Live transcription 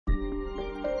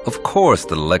Of course,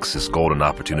 the Lexus Golden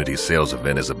Opportunity Sales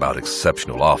Event is about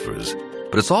exceptional offers,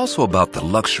 but it's also about the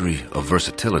luxury of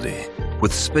versatility,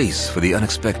 with space for the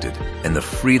unexpected and the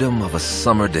freedom of a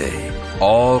summer day,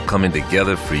 all coming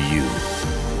together for you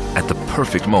at the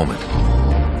perfect moment.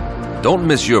 Don't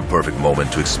miss your perfect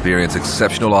moment to experience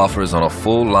exceptional offers on a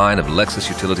full line of Lexus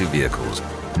utility vehicles,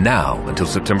 now until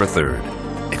September 3rd.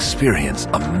 Experience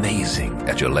amazing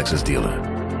at your Lexus dealer.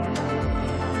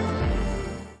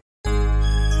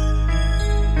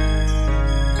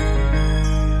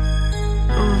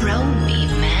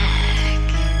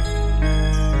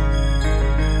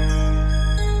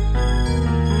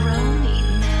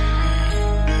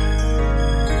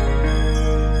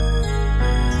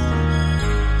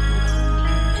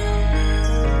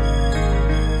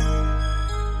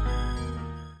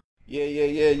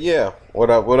 Yeah. What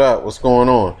up? What's going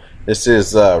on? This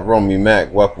is Romy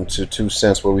Mac. Welcome to 2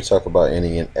 Cents, where we talk about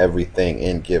any and everything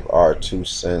and give our 2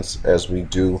 cents, as we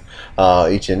do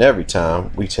each and every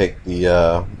time we take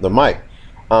the mic.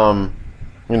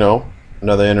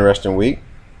 Another interesting week,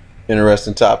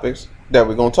 interesting topics that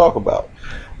we're gonna talk about.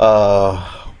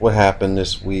 What happened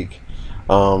this week?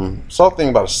 Saw a thing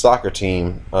about a soccer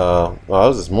team. It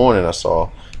was this morning. I saw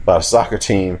about a soccer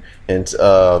team in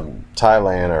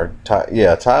Thailand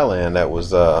that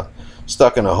was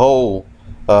stuck in a hole.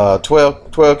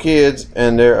 12 kids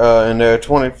and their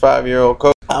 25-year-old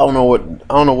coach. I don't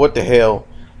know what the hell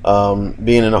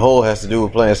being in a hole has to do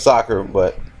with playing soccer,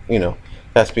 but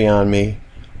that's beyond me.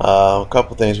 A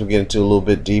couple things we'll get into a little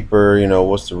bit deeper.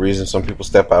 What's the reason some people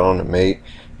step out on the mate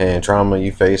and trauma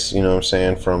you face,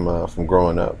 from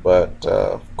growing up. But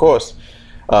of course,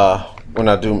 when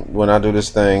I do this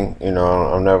thing, I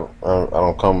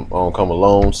don't come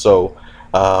alone. So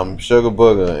Sugar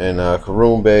Booger and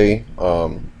Karoon Bay,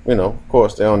 of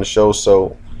course they're on the show.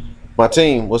 So my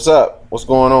team, what's up? What's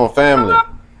going on, family?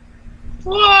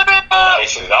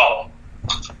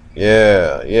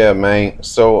 Yeah, man.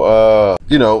 So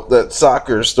that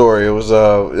soccer story, it was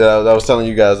that I was telling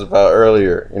you guys about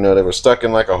earlier. They were stuck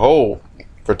in like a hole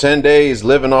for 10 days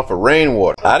living off of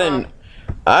rainwater.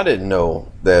 I didn't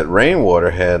know that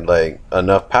rainwater had like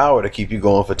enough power to keep you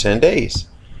going for 10 days.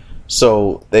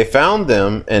 So they found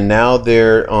them, and now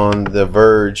they're on the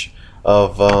verge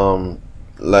of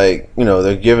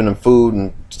they're giving them food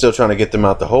and still trying to get them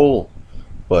out the hole.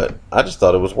 But I just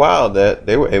thought it was wild that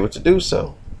they were able to do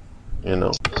so.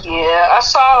 Yeah, I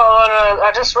saw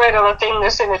I just read on a thing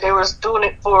that said that they was doing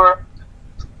it for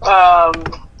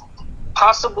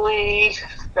possibly,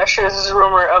 that shit is a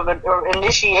rumor of an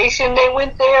initiation. They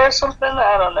went there or something.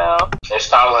 I don't know. It's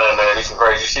Thailand, man. There's some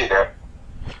crazy shit there.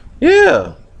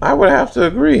 Yeah, I would have to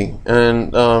agree.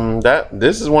 And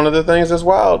this is one of the things that's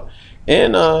wild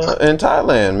in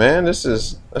Thailand, man. This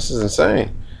is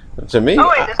insane. To me,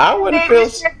 I wouldn't feel.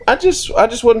 I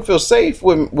just wouldn't feel safe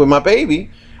with my baby.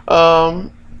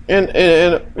 And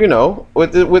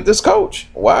with this coach.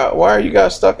 Why are you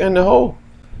guys stuck in the hole?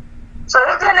 So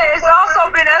it's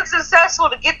also been unsuccessful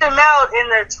to get them out, in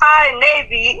the Thai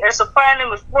Navy are supplying them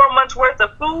with 4 months worth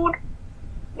of food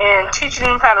and teaching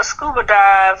them how to scuba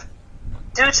dive,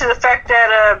 due to the fact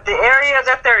that the area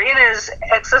that they're in is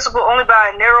accessible only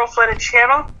by a narrow flooded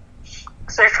channel.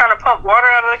 So they're trying to pump water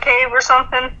out of the cave or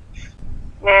something,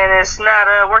 and it's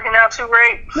not working out too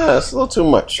great. Yeah, it's a little too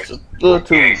much. It's a little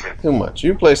too much.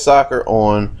 You play soccer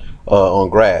on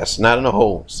grass, not in a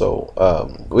hole. So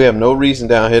we have no reason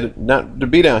down here not to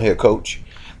be down here, Coach.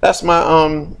 That's my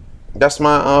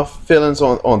feelings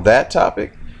on that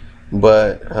topic.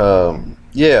 But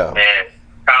yeah. Man,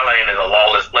 Thailand is a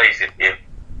lawless place. If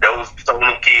some of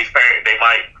them kids' parents, they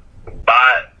might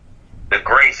buy the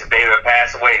grace if they ever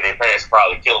pass away. Their parents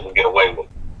probably kill them and get away with it.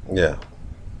 Yeah.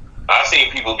 I've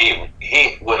seen people get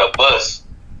hit with a bus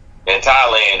in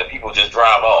Thailand and people just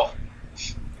drive off.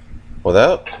 Well,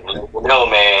 that. No,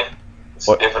 man. It's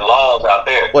different laws out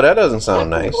there. Well, that doesn't sound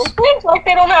nice. It seems like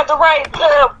they don't have the right,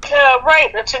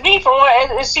 to me, from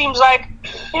what it seems like,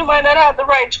 you might not have the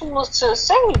right tools to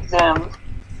save them.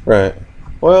 Right.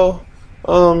 Well,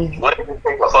 what do you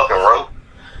think, a fucking rope?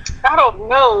 I don't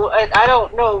know. I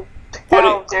don't know.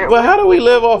 But how do we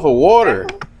live off of water?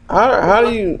 How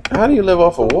do you live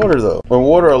off of water though? Or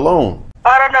water alone?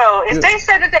 I don't know. If they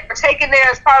said that they were taking there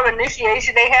as part of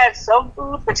initiation, they had some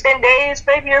food for 10 days,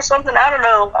 maybe, or something. I don't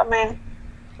know. I mean,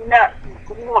 you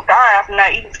won't die after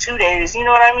not eating for 2 days. You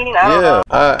know what I mean? I don't know.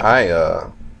 I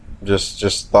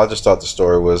just thought the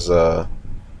story was I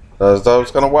thought it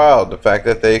was kind of wild. The fact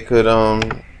that they could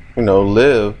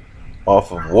live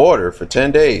off of water for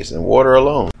 10 days and water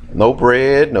alone. No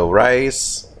bread, no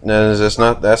rice. No, that's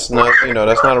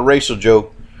not a racial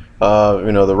joke.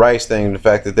 The rice thing, the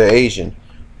fact that they're Asian.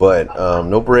 but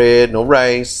no bread, no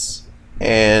rice,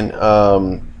 and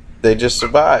they just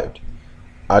survived.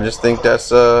 I just think that's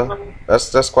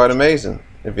quite amazing,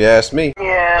 if you ask me.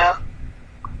 Yeah.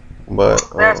 But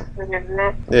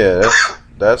yeah,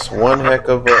 that's one heck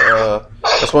of a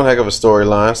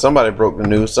storyline. Somebody broke the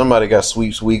news. Somebody got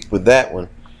sweeps week with that one,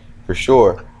 for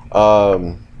sure.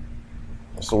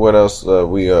 So what else what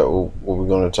we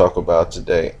going to talk about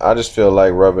today? I just feel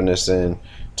like rubbing this in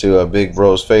to Big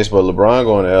Bro's face, but LeBron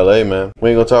going to LA, man.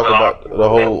 We ain't gonna talk about the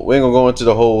whole. We ain't gonna go into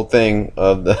the whole thing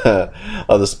of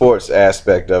the sports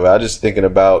aspect of it. I just thinking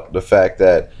about the fact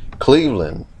that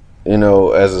Cleveland,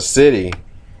 as a city,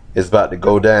 is about to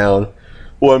go down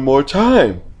one more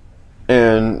time,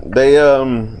 and they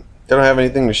don't have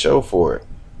anything to show for it.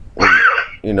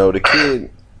 And, the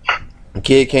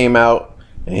kid came out.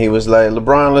 And he was like,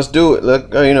 LeBron, let's do it.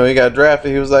 Look, he got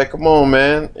drafted. He was like, come on,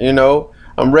 man.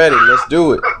 I'm ready. Let's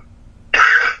do it.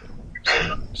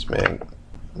 This man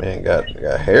got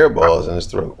hairballs in his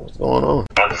throat. What's going on?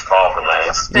 I'm just coughing,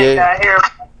 man.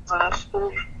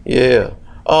 Yeah.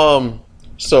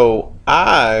 So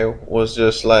I was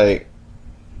just like,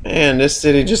 man, this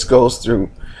city just goes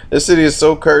through. This city is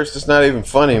so cursed. It's not even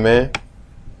funny, man.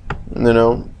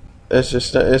 It's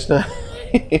just, it's not.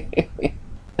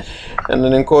 And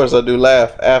then, of course, I do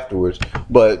laugh afterwards.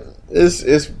 But it's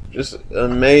just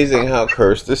amazing how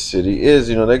cursed this city is.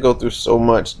 They go through so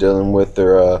much dealing with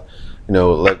their,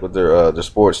 with their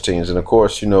sports teams. And, of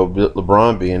course,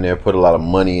 LeBron being there put a lot of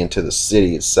money into the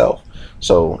city itself.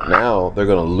 So now they're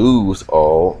going to lose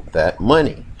all that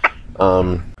money.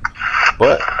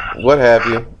 But what have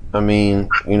you? I mean,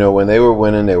 when they were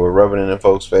winning, they were rubbing it in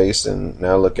folks' face. And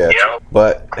now look at you.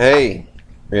 But, hey,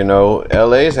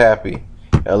 LA's happy.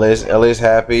 LA's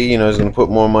happy, is going to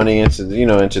put more money into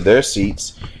into their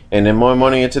seats, and then more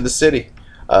money into the city.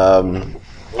 Want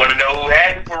to know who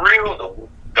had it for real? The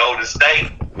Golden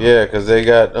State. Yeah, because they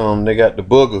got the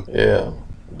booger. Yeah,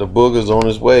 the booger's on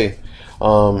his way.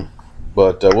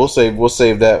 But we'll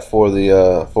save that for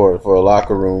the for a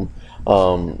locker room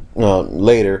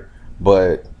later.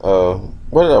 But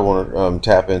what did I want to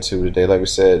tap into today? Like we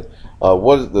said,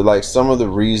 what is some of the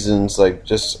reasons, like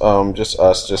just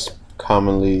us just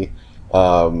commonly,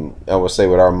 I would say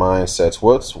with our mindsets,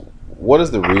 what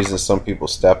is the reason some people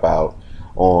step out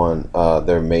on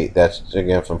their mate? That's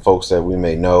again from folks that we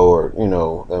may know or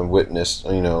and witness,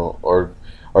 or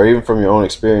even from your own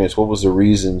experience. What was the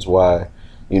reasons why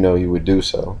you would do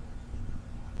so?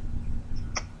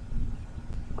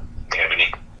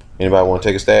 Anybody want to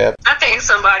take a stab? I think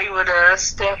somebody would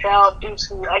step out due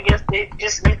to, I guess, they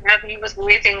just happy with the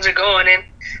way things are going, and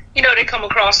they come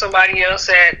across somebody else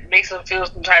that makes them feel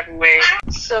some type of way.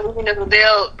 So they'll,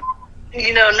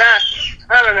 not,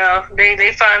 I don't know,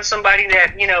 they find somebody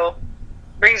that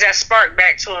brings that spark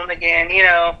back to them again.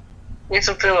 Makes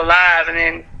them feel alive, and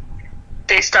then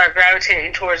they start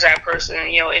gravitating towards that person,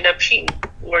 and end up cheating.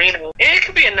 Or it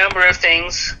could be a number of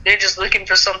things. They're just looking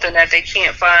for something that they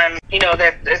can't find,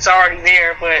 that it's already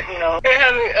there, but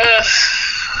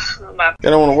they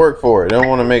don't want to work for it. They don't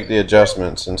want to make the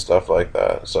adjustments and stuff like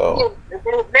that. So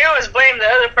they always blame the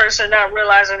other person, not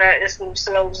realizing that it's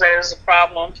themselves that is a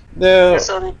problem. Yeah. And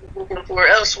so they're looking for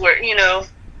elsewhere. You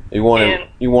want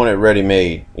it ready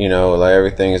made. Like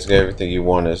everything you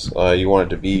want is you want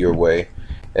it to be your way,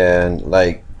 and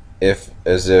like. If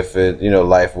it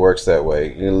life works that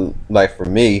way. Like for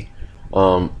me, a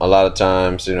lot of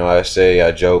times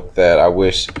I joke that I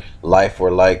wish life were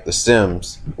like The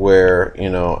Sims, where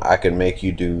I can make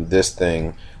you do this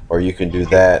thing or you can do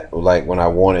that, like when I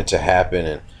want it to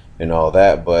happen and all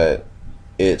that. But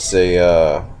it's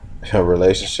a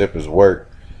relationship is work,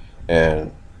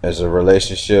 and as a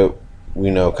relationship,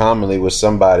 commonly with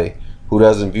somebody who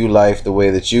doesn't view life the way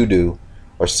that you do,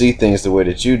 or see things the way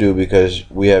that you do, because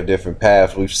we have different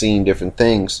paths, we've seen different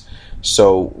things,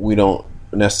 so we don't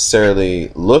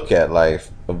necessarily look at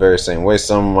life the very same way.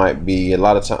 Some might be,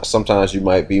 sometimes you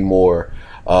might be more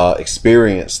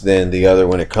experienced than the other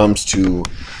when it comes to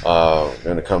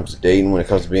dating, when it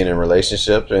comes to being in a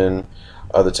relationship, and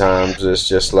other times it's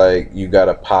just like you got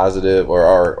a positive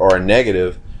or a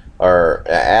negative or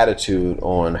attitude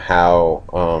on how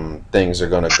things are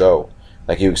going to go.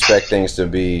 Like you expect things to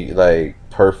be like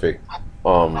perfect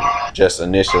just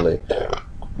initially,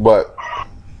 but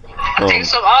I think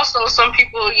so. Also, some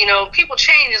people, people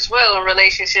change as well in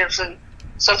relationships, and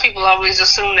some people always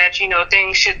assume that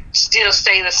things should still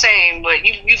stay the same. But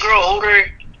you grow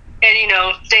older,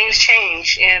 and things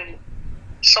change, and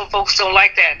some folks don't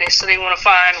like that. So they want to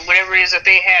find whatever it is that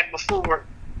they had before.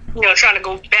 Trying to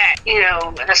go back,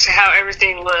 as to how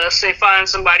everything was. So they find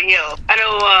somebody else. I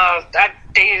know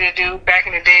dated a dude back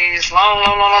in the days, long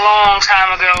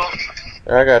time ago.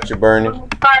 I got you, Bernie.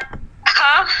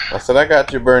 Huh? I said, I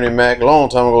got you, Bernie Mac. Long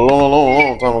time ago,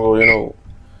 long time ago, you know.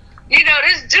 You know,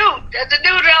 this dude, the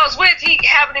dude that I was with, he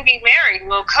happened to be married.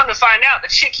 Well, come to find out, the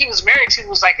chick he was married to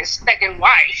was like his second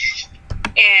wife.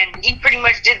 And he pretty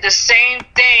much did the same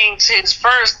thing to his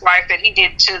first wife that he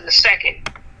did to the second.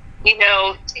 You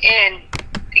know, and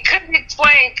he couldn't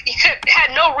explain,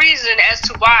 had no reason as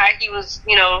to why he was,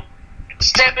 you know,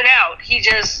 stepping out. He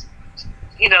just,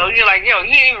 you know, you're like, yo,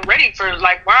 you ain't even ready for,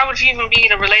 like, why would you even be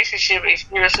in a relationship if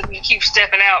you keep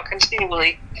stepping out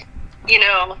continually, you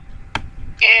know?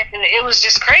 And it was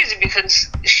just crazy because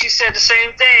she said the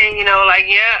same thing, you know, like,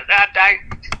 yeah, I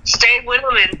stayed with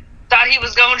him and thought he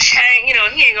was going to change, you know,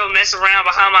 he ain't going to mess around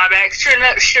behind my back.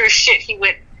 Sure as shit, he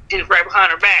went did it right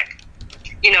behind her back,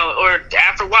 you know, or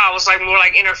after a while it was like more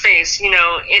like in her face, you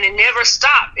know, and it never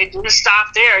stopped. It didn't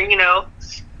stop there, you know.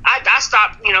 I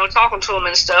stopped, you know, talking to him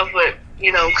and stuff, but,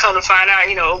 you know, come to find out,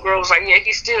 you know, old girl was like, yeah,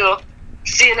 he's still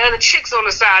seeing other chicks on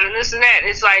the side and this and that.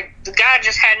 It's like the guy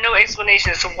just had no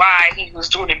explanation as to why he was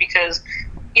doing it because,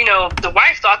 you know, the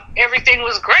wife thought everything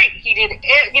was great. He did,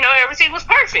 you know, everything was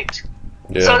perfect.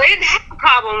 Yeah. So they didn't have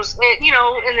problems, you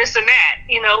know, and this and that.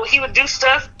 You know, he would do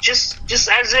stuff just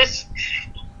as if,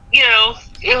 you know,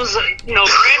 it was a, you know,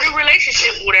 brand new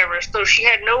relationship or whatever. So she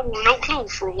had no clue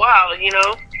for a while, you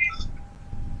know.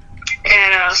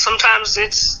 And sometimes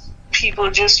it's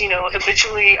people just, you know,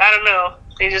 habitually, I don't know,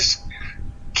 they just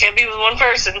can't be with one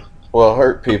person. Well,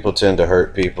 hurt people tend to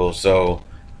hurt people, so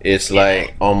it's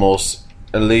like almost,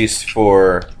 at least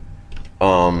for,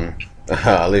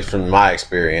 at least from my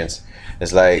experience,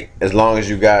 it's like as long as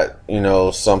you got, you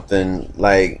know, something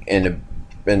like in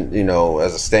you know,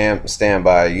 as a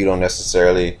standby, you don't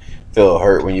necessarily feel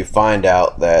hurt when you find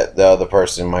out that the other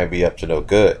person might be up to no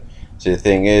good. So the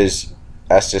thing is,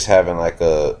 that's just having like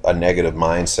a negative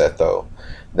mindset, though.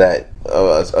 That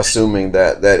assuming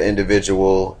that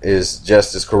individual is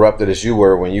just as corrupted as you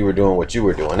were when you were doing what you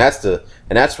were doing.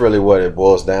 That's really what it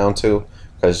boils down to,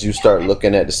 because you start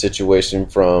looking at the situation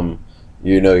from,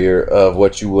 you know, of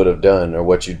what you would have done or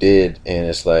what you did, and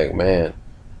it's like, man,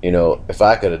 you know, if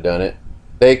I could have done it,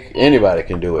 anybody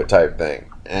can do it, type thing,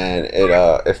 and it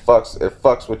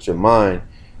fucks with your mind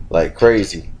like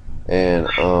crazy, and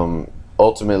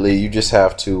ultimately you just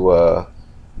have to.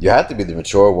 You have to be the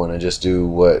mature one and just do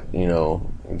what, you know,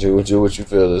 do what you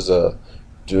feel is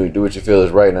do what you feel is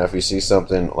right. Now, if you see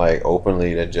something like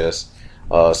openly that just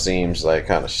seems like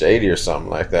kind of shady or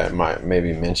something like that,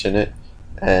 maybe mention it,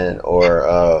 and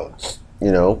or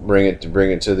you know, bring it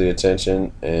to the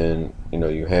attention, and you know,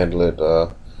 you handle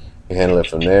it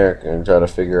from there and try to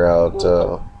figure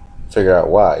out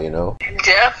why, you know.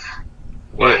 Jeff,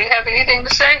 do you have anything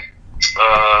to say?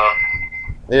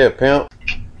 Yeah, pimp.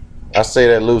 I say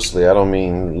that loosely. I don't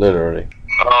mean literally.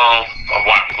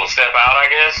 Why people step out, I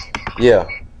guess? Yeah.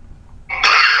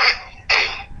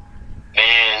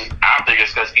 And I think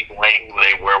it's because people ain't who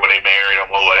they were when they married them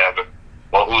or whatever,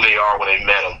 or who they are when they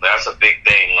met them. That's a big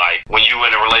thing. Like, when you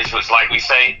in a relationship, like we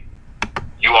say,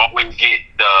 you always get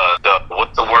the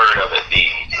what's the word of it?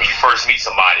 When you first meet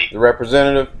somebody. The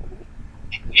representative?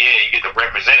 Yeah, you get the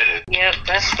representative. Yeah,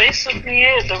 that's basically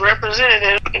it, the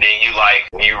representative. And then you like,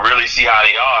 when you really see how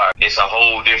they are, it's a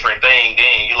whole different thing.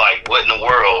 Then you like, what in the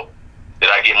world did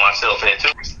I get myself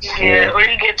into? Yeah, or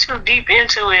you get too deep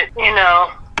into it, you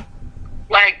know.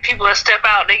 Like, people that step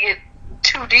out, they get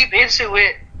too deep into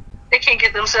it, they can't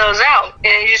get themselves out. And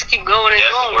they just keep going and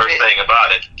going with it. That's the worst thing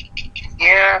about it.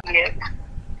 Yeah.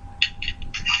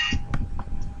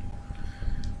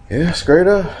 Yeah, straight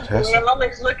up. I'm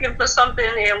always looking for something,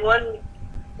 and one,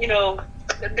 you know,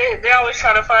 they always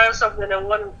try to find something, and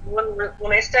one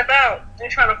when they step out, they're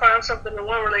trying to find something in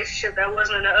one relationship that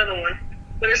wasn't in the other one.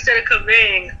 But instead of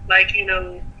conveying, like, you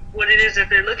know, what it is that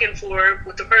they're looking for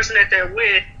with the person that they're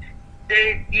with,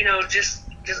 they, you know, just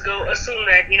go assume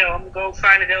that, you know, I'm gonna go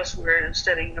find it elsewhere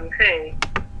instead of, you know, hey,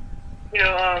 you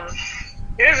know,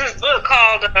 there's this book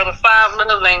called The 5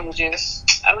 Love Languages.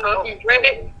 I don't know if you've read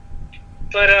it.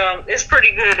 But it's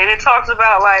pretty good, and it talks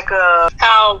about like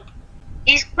how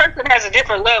each person has a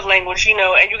different love language, you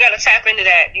know, and you got to tap into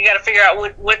that. You got to figure out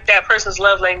what that person's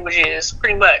love language is,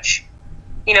 pretty much,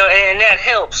 you know, and that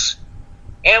helps.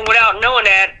 And without knowing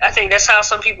that, I think that's how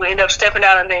some people end up stepping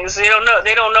out on things. They don't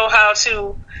know how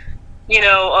to, you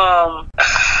know,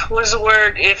 what is the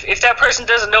word? If that person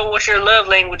doesn't know what your love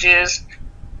language is,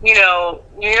 you know,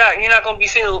 you're not going to be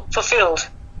fulfilled.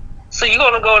 So you're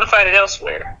going to go and find it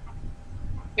elsewhere.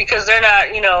 Because they're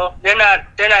not, you know, they're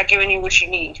not giving you what you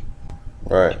need.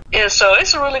 Right. And so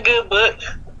it's a really good book.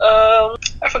 I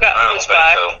forgot who it's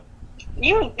by.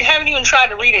 You haven't even tried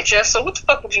to read it, Jess. So what the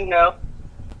fuck would you know?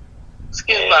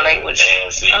 Excuse my language.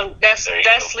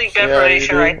 That's sleep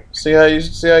deprivation, right? See how you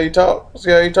talk.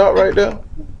 See how you talk right there.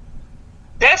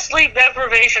 That's sleep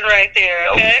deprivation right there.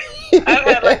 Okay, I've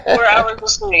had like 4 hours of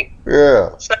sleep.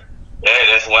 Yeah. So,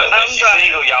 that's what. I'm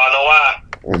single. Y'all know why.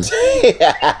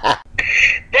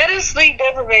 That is sleep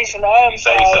deprivation. I am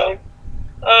sorry.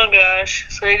 Oh gosh.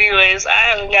 So, anyways, I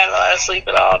haven't gotten a lot of sleep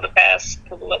at all the past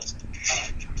couple months.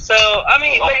 So, I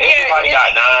mean, but everybody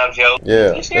got knives, yo.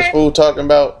 Yeah. This fool talking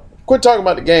about. Quit talking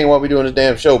about the game while we doing this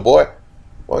damn show, boy.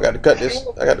 Well, I got to cut this.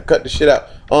 I got to cut this shit out.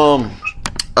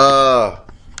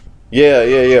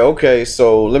 Yeah. Okay,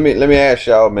 so let me ask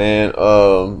y'all, man.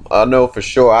 I know for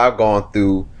sure I've gone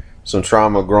through some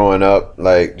trauma growing up,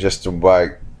 like just the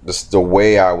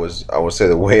way I was. I would say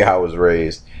the way I was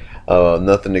raised.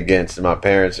 Nothing against my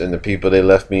parents and the people they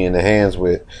left me in the hands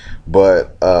with,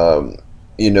 but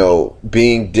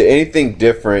being anything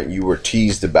different, you were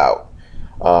teased about.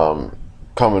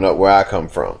 Coming up where I come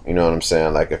from, you know what I'm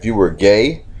saying? Like if you were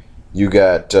gay, you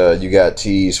got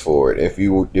teased for it. If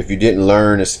you didn't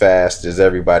learn as fast as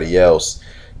everybody else,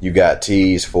 you got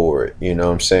teased for it. You know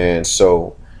what I'm saying?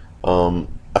 So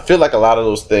I feel like a lot of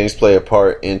those things play a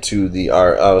part into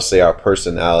our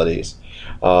personalities,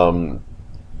 who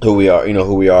we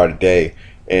are today.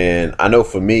 And I know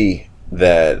for me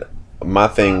that my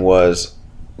thing was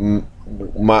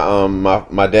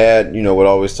my dad, would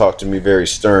always talk to me very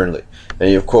sternly.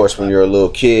 And of course, when you're a little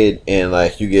kid and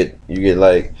like you get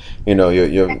like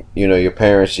your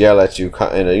parents yell at you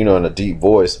in a deep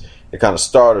voice, it kind of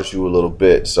startles you a little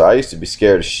bit. So I used to be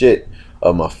scared of shit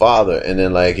of my father, and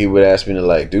then like he would ask me to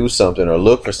like do something or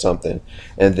look for something,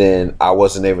 and then I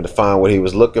wasn't able to find what he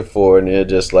was looking for, and it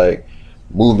just like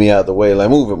move me out of the way, like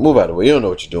move out of the way. You don't know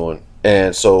what you're doing.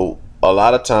 And so a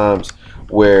lot of times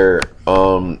where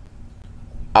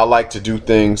I like to do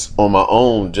things on my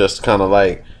own, just kind of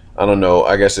like, I don't know,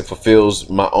 I guess it fulfills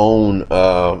my own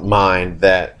mind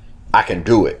that I can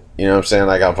do it. You know what I'm saying?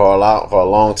 Like for a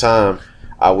long time,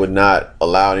 I would not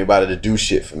allow anybody to do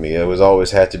shit for me. It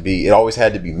always had to be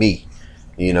me.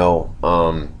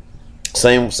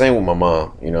 Same with my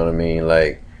mom. You know what I mean?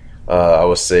 Like I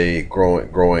would say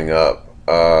growing up,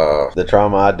 the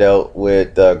trauma I dealt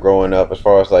with growing up, as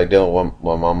far as like dealing with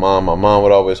my mom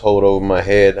would always hold over my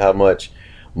head how much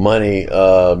money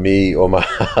me or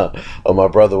my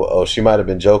brother, she might have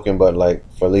been joking, but like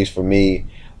at least for me,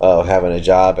 having a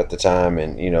job at the time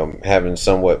and having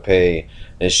somewhat pay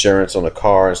insurance on the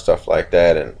car and stuff like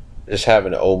that, and just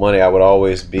having to owe money, I would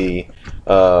always be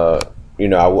I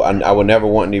would never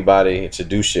want anybody to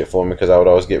do shit for me, because I would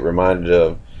always get reminded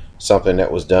of something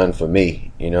that was done for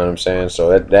me. You know what I'm saying?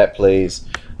 So that plays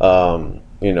a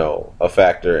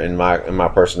factor in my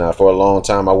personality. For a long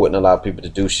time, I wouldn't allow people to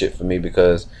do shit for me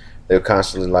because they would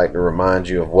constantly like to remind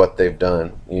you of what they've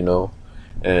done, and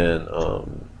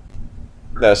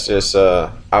that's just I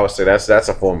would say that's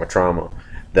a form of trauma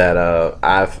that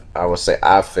I've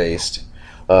faced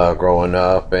growing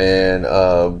up, and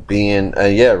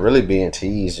really being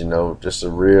teased, just a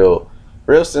real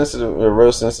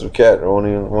sensitive cat. I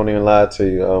won't even lie to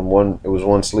you. It was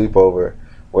one sleepover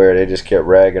where they just kept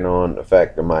ragging on the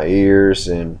fact of my ears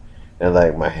and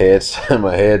like my head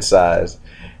size,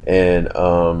 and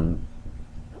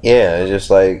it's just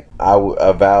like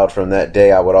I vowed from that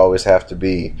day I would always have to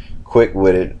be quick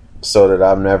with it so that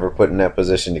I'm never put in that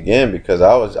position again, because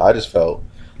I just felt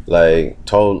like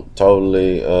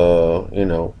totally I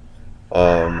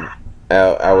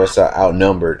was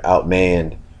outnumbered,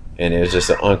 outmanned, and it was just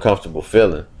an uncomfortable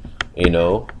feeling,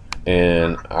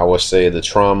 and I would say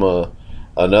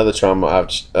another trauma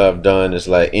I've done is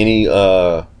like any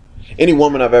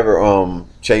woman I've ever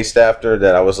chased after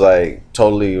that I was like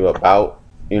totally about,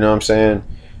 you know what I'm saying,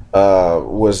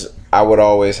 was I would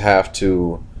always have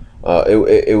to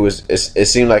it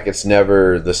seemed like it's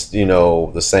never the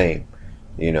same,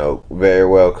 very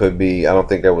well could be. I don't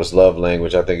think that was love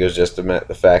language. I think it was just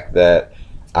the fact that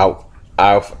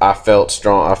I felt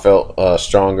strong. I felt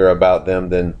stronger about them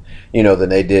than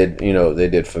they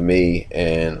did for me,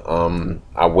 and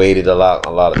I waited a lot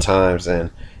of times,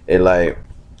 and it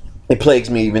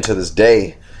plagues me even to this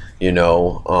day,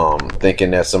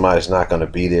 thinking that somebody's not going to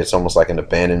be there. It's almost like an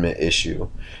abandonment issue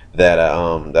that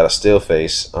I still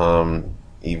face,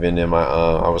 even in my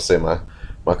I would say my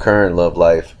current love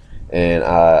life, and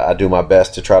I do my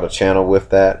best to try to channel with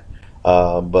that.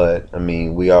 But I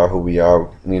mean, we are who we are.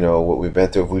 What we've been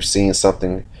through. If we've seen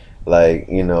something like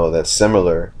that's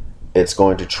similar, it's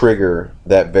going to trigger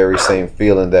that very same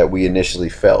feeling that we initially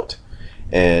felt,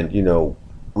 and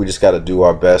we just got to do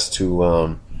our best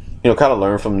to kind of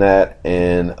learn from that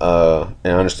and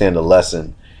understand the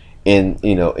lesson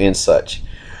in such.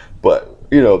 But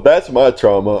that's my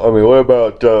trauma. I mean, what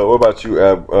about you,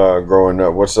 Ab, growing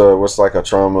up? What's like a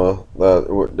trauma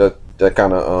that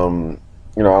kind of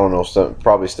I don't know,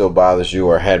 probably still bothers you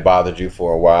or had bothered you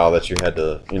for a while that you had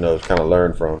to kind of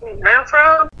learn from? Learn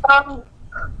from?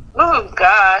 Oh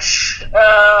gosh,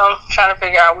 trying to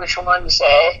figure out which one to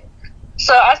say.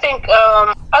 So I think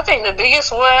the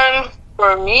biggest one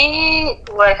for me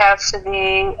would have to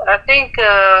be, I think,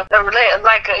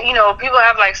 people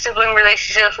have like sibling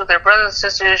relationships with their brothers and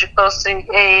sisters. You're close in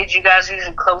age. You guys are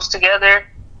usually close together.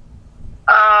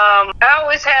 I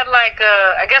always had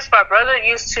I guess my brother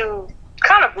used to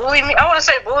kind of bully me. I want to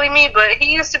say bully me, but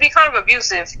he used to be kind of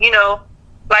abusive.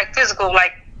 Like physical,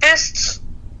 like fists,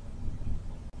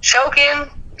 choking,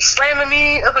 slamming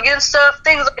me up against stuff,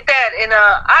 things like that. And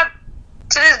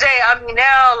to this day, I mean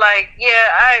now,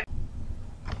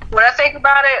 when I think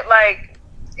about it,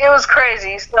 it was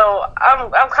crazy. So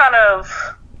I'm kind of,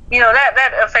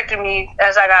 that affected me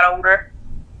as I got older,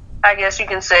 I guess you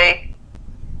can say.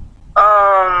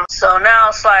 So now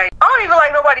it's I don't even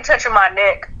like nobody touching my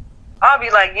neck. I'll be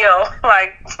like, yo,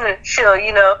 chill,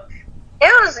 It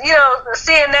was,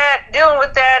 seeing that, dealing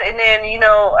with that, and then,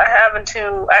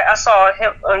 I saw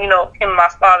him, him and my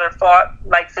father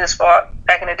fist fought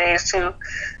back in the days too.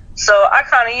 So I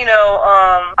kind of,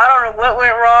 I don't know what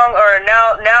went wrong, or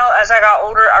now as I got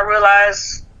older, I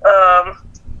realized,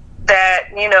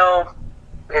 that,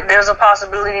 there's a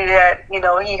possibility that,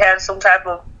 he had some type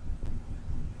of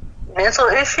mental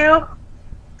issue,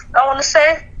 I want to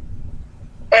say.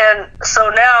 And so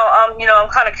now I'm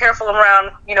kind of careful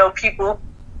around,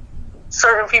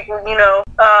 certain people,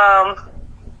 how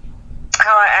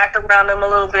I act around them a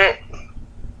little bit,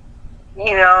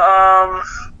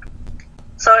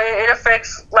 so it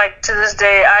affects, to this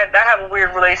day, I have a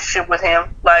weird relationship with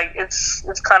him.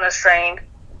 It's kind of strained.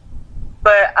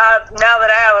 But now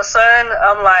that I have a son,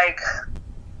 I'm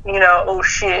oh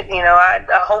shit, I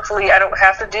hopefully I don't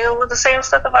have to deal with the same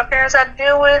stuff that my parents had to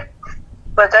deal with.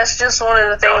 But that's just one of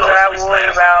the things that I worry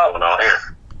about.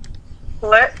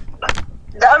 What?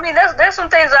 I mean, there's some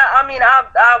things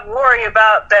I worry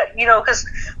about that, because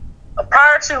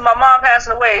prior to my mom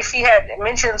passing away, she had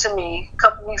mentioned to me a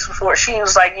couple weeks before, she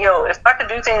was like, yo, if I could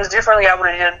do things differently, I would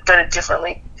have done it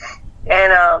differently.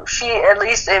 And she at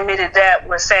least admitted that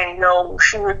when saying,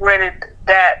 she regretted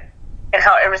that and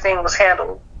how everything was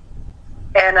handled.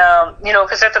 And,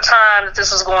 because at the time that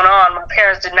this was going on, my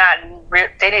parents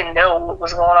they didn't know what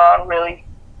was going on really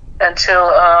until,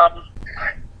 I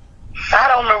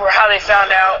don't remember how they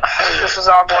found out this was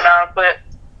all going on, but,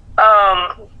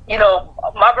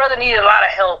 my brother needed a lot of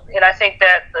help, and I think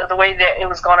that the way that it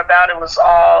was going about, it was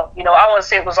all, I wouldn't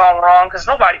say it was all wrong, because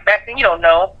nobody, back then, you don't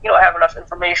know, you don't have enough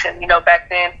information, back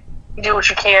then, you do what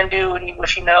you can do, and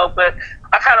what you know, but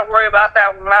I kind of worry about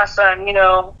that with my son,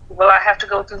 will I have to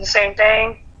go through the same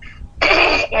thing,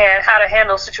 and how to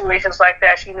handle situations like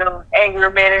that, anger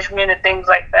management and things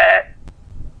like that,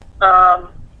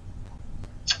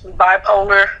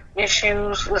 bipolar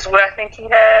issues was what I think he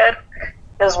had.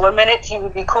 Because 1 minute he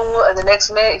would be cool, and the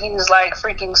next minute he was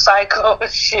freaking psycho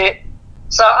and shit.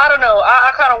 So I don't know.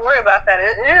 I kind of worry about that.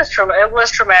 It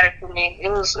was traumatic for me. It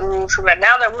was really traumatic.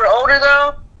 Now that we're older,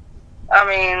 though, I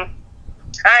mean,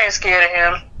 I ain't scared of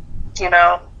him.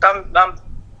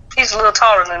 He's a little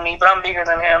taller than me, but I'm bigger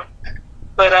than him.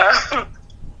 But and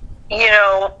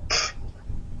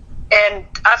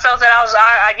I felt that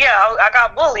I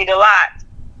got bullied a lot,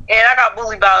 and I got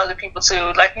bullied by other people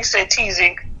too. Like you said,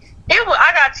 teasing.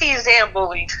 I got teased and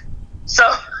bullied.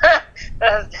 So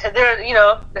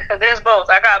there's both.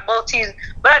 I got both teased,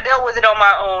 but I dealt with it on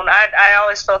my own. I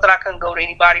always felt that I couldn't go to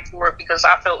anybody for it because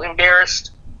I felt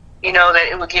embarrassed, that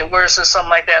it would get worse or something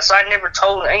like that. So I never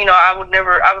told, I would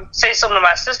say something to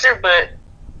my sister, but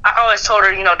I always told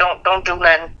her, don't do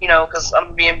nothing, because I'm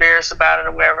gonna be embarrassed about it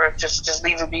or whatever. Just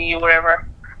leave it be or whatever.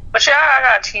 But yeah, I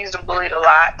got teased and bullied a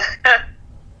lot.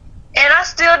 And I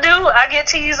still do. I get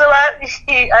teased a lot.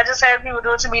 I just had people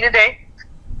do it to me today.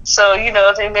 So,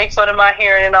 they make fun of my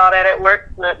hearing and all that at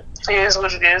work. But it is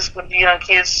what it is with the young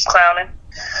kids clowning.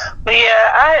 But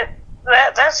yeah,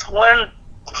 that's one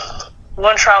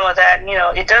trauma that,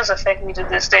 it does affect me to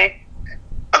this day.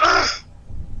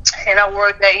 And I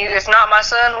worry that if not my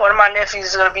son, one of my nephews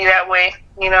is going to be that way,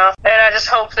 And I just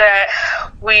hope that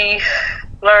we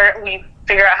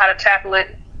figure out how to tackle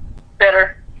it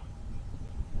better.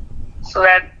 So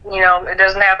that, it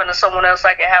doesn't happen to someone else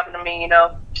like it happened to me,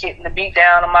 getting the beat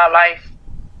down of my life.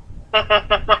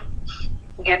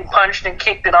 Getting punched and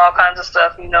kicked and all kinds of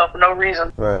stuff, for no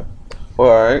reason. Right. All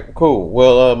right, cool.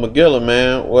 Well, McGilla,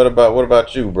 man, what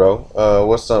about you, bro?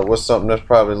 What's something that's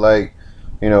probably like,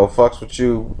 fucks with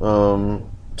you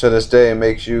to this day and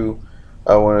makes you,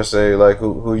 I want to say, like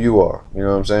who you are. You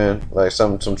know what I'm saying? Like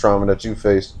some trauma that you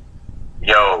faced.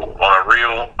 Yo, on a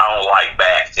real, I don't like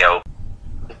bats, yo.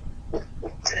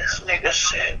 This nigga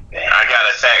said, man. I got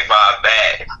attacked by a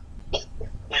bat.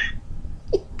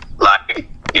 Like,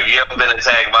 if you ever been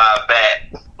attacked by a bat,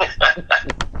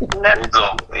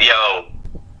 yo,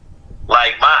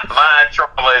 like my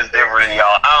trauma is different than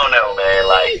y'all. I don't know, man.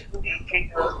 Like,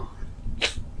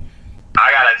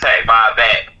 I got attacked by a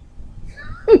bat.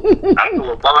 I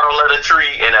threw a bottle at a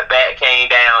tree and a bat came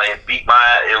down and beat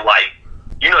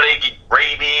they get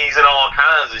rabies and all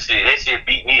kinds of shit. That shit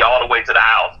beat me all the way to the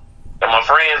house. And my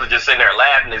friends were just sitting there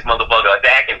laughing, this motherfucker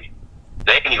attacking me.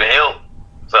 They didn't even help.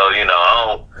 So,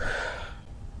 I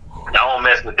don't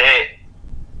mess with that.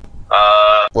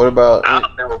 What about I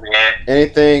don't know, man.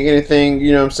 anything,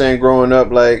 you know what I'm saying, growing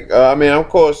up, like, of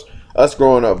course, us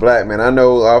growing up black, man, I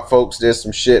know our folks did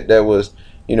some shit that was,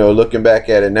 looking back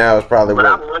at it now, it's probably But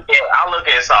I look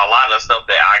at a lot of stuff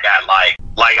that I got,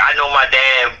 like I know my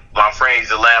dad, my friends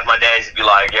used to laugh, my dad used to be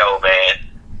like, yo,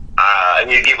 man,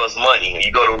 you give us money.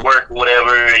 You go to work or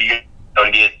whatever, you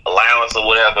get allowance or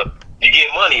whatever, you get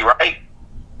money, right?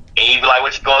 And you be like,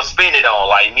 what you gonna spend it on?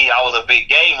 Like me, I was a big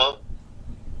gamer,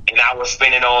 and I was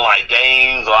spending on like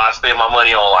games, or I spend my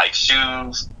money on like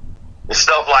shoes and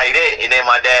stuff like that. And then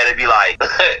my dad would be like,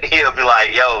 he'll be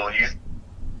like, yo,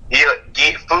 he'll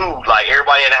get food. Like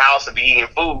everybody in the house would be eating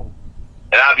food,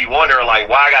 and I'd be wondering like,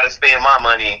 why I gotta spend my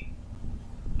money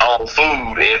on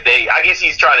food I guess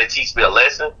he's trying to teach me a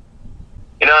lesson.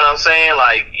 You know what I'm saying?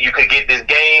 Like, you could get this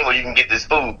game or you can get this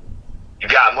food. You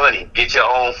got money, get your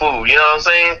own food. You know what I'm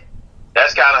saying?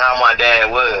 That's kind of how my dad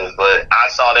was, but I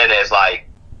saw that as like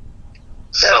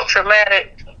so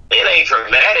traumatic. It ain't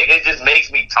traumatic. It just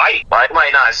makes me tight. Like, it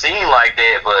might not seem like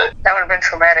that, but That would have been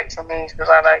traumatic for me because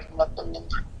I like nothing.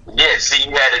 yeah. See,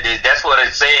 you had to. That's what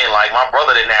it's saying. Like, my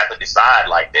brother didn't have to decide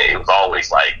like that. It was always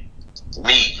like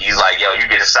me. He's like, yo, you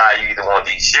can decide. You either want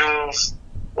these shoes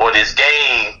or this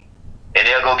game, and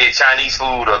they'll go get Chinese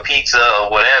food or pizza or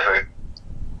whatever.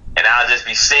 And I'll just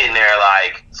be sitting there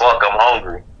like, fuck, I'm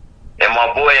hungry. And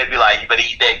my boy would be like, you better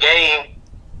eat that game.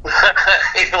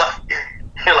 He's like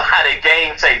how the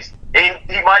game tastes. And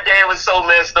my dad was so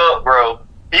messed up, bro.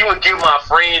 He would give my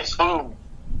friends food,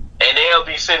 and they'll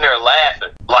be sitting there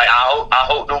laughing. Like, I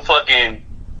hope no fucking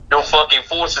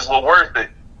forces were worth it.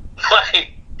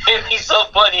 Like, it'd be so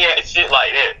funny at shit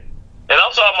like that. And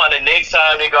I'm talking about the next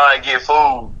time they go out and get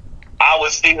food, I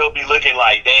would still be looking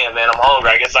like, damn, man, I'm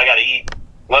hungry. I guess I gotta eat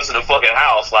once in the fucking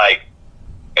house. Like,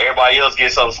 everybody else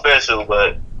gets something special,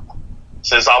 but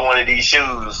since I wanted these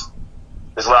shoes,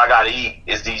 that's what I gotta eat,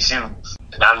 is these shoes.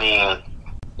 I mean,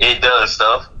 it does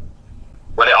stuff,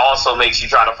 but it also makes you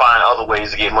try to find other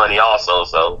ways to get money also,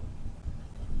 so.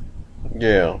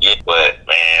 Yeah. Yeah, but,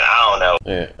 man, I don't know.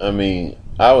 Yeah, I mean,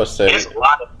 I would say it's a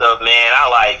lot of stuff, man.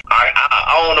 I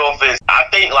don't know if it's, I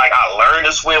think, like, I learned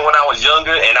to swim when I was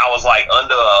younger, and I was, like,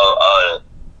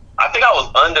 I think I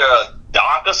was under a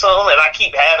dock or something, and I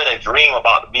keep having a dream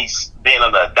about me being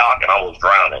on the dock and I was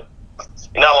drowning.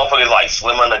 You know, motherfuckers like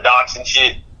swim on the docks and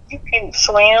shit. You can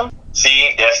swim.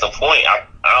 See, that's the point. I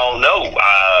don't know.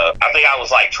 I think I was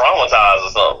like traumatized or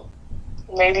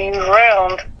something. Maybe you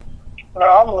drowned or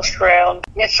almost drowned.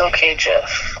 It's okay,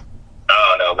 Jeff.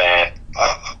 I don't know, man.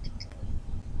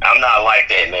 I'm not like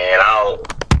that, man.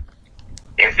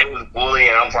 If it was bullying,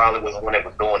 I probably was the one that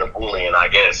was doing the bullying, I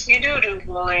guess. You do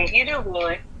bullying. You do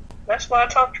bully. That's why I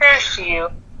talk trash to you.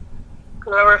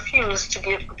 Because I refuse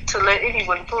to let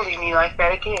anyone bully me like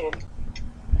that again.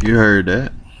 you heard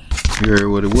that. You heard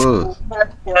what it was.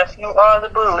 Yes, you are the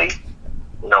bully.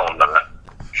 No, I'm not.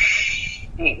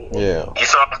 Yeah. You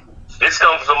saw this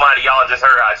comes from somebody y'all just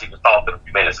heard how she was talking a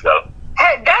few minutes ago.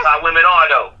 Hey, That's how women are,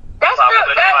 though.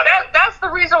 That's the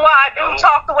reason why I do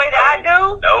talk the way that I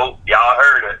do. No, y'all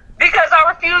heard her. Because I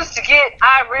refuse. And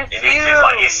it's just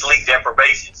like it's sleep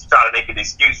deprivation. She's trying to make an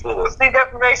excuse for us. Sleep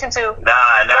deprivation too.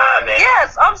 Nah, man.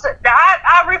 Yes, I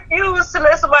refuse to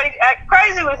let somebody act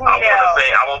crazy with me now.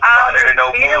 I won't provide her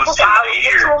no bullshit I'll in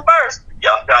get to here. him first.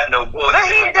 Y'all got no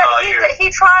bullshit. But he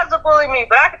tries to bully me,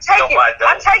 but I can take it.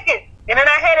 I take it, and then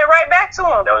I hand it right back to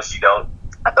him. No, she don't.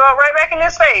 I throw it right back in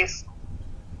his face.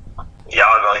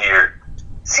 Y'all gonna hear it.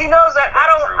 He knows that I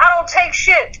don't take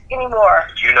shit anymore.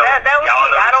 You know that was me.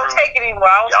 I don't take it anymore.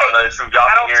 Y'all know the truth. Y'all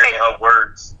can hear it in her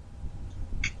words.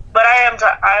 But I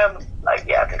am like,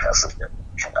 yeah, I think that's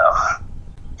you know.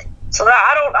 So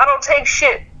I don't take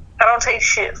shit. I don't take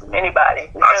shit from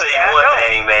anybody. I'll tell you one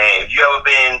thing, man. If you ever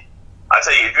been I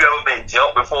tell you, if you ever been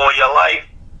jumped before in your life,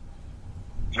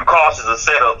 you cautious of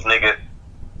setups, nigga.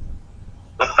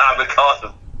 Not because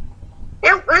of.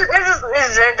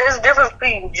 There's a difference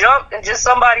between jump and just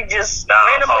somebody just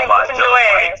randomly whooping your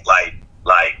ass.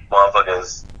 Like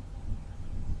motherfuckers,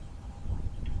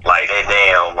 like that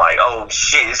damn, like, oh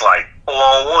shit, it's like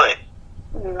 4-on-1.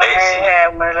 I ain't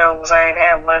had one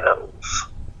of those.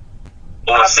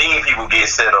 Or I've seen people get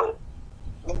set up.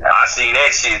 I seen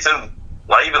that shit too.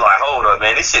 Like, you be like, hold up,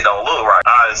 man, this shit don't look right.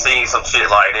 I done seen some shit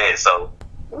like that, so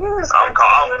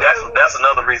that's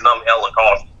another reason I'm hella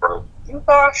cautious, bro. You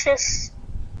cautious?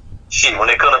 Shit, when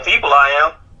it comes to people, I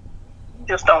am. You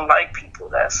just don't like people,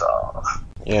 that's all.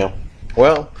 Yeah.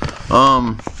 Well,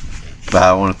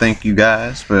 I want to thank you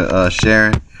guys for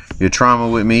sharing your trauma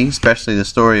with me, especially the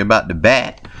story about the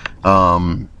bat. You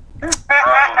know,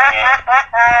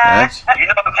 if you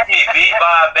get bit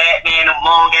by a bat, man, them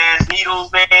long ass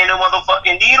needles, man, them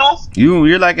motherfucking needles.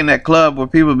 You're like in that club where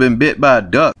people been bit by a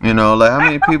duck. You know, like how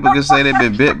many people can say they've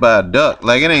been bit by a duck?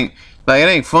 Like it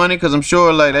ain't funny because I'm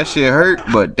sure like that shit hurt,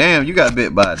 but damn, you got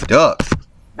bit by a duck.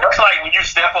 That's like when you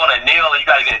step on a nail and you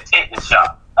gotta get a tetanus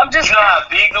shot. You know how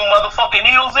big them motherfucking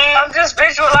needles is? I'm just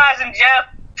visualizing Jeff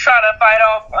trying to fight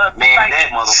off. Man, that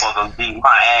motherfucker beat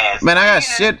my ass. Man, I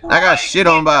got shit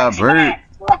on by a bird.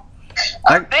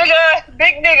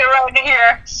 Big nigga right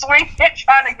here, swinging,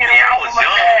 trying to get it. I was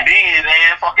young then,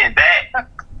 man, fucking bat.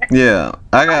 Yeah,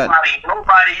 I got.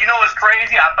 Nobody. You know what's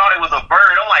crazy? I thought it was a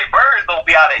bird. I'm like, birds don't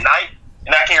be out at night,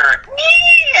 and I can hear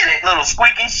that little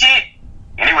squeaking shit,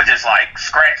 and it was just like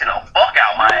scratching the fuck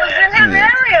out my ass. It was in his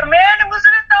area, man. It was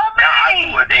in his domain. Nah, I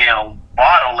threw a damn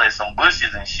bottle at some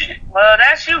bushes and shit. Well,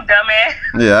 that's you, dumbass.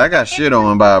 Yeah, I got shit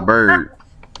on by a bird.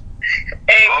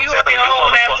 Hey, you will be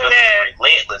home after that.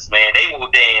 Relentless, man.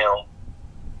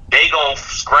 They gon'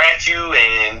 scratch you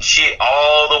and shit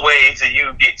all the way till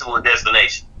you get to a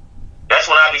destination. That's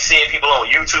when I be seeing people on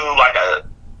YouTube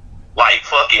like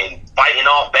fucking fighting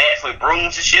off bats with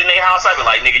brooms and shit in their house. I be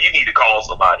like, nigga, you need to call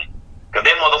somebody. Cause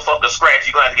that motherfucker scratch,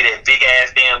 you gonna have to get that big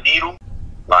ass damn needle.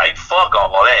 Like, fuck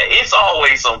all that. It's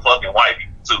always some fucking white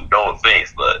people too, no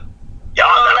offense, but y'all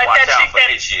gotta like watch out for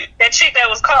this shit. That chick that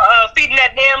was feeding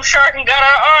that damn shark and got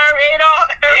her arm ate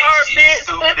off. Her arm bit.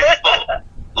 Stupid as fuck.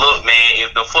 Look, man,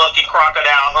 if the fucking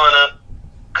crocodile hunter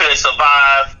couldn't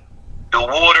survive the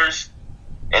waters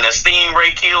and the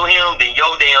stingray killed him, then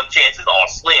your damn chances are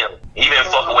slim. He been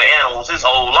fucking with animals his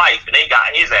whole life, and they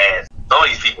got his ass. Some of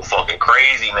these people fucking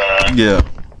crazy, man. Yeah.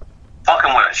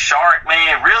 Fucking with a shark,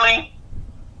 man, really?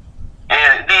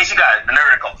 And then she got the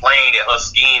nerve to complain that her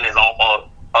skin is off of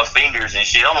her fingers and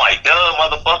shit. I'm like, duh,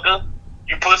 motherfucker.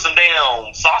 You put some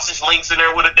damn sausage links in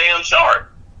there with a damn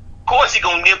shark. Of course he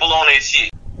gonna nibble on that shit.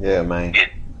 Yeah, man.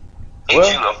 Hit you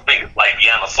a finger like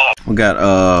Vienna sauce. We got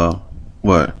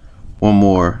one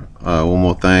more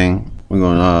thing. We're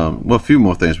gonna a few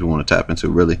more things we want to tap into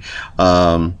really.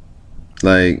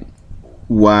 Like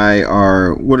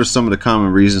what are some of the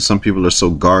common reasons some people are so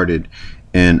guarded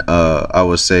in I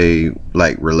would say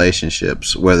like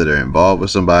relationships, whether they're involved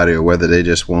with somebody or whether they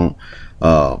just won't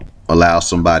allow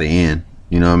somebody in,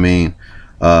 you know what I mean?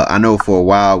 I know for a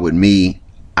while with me,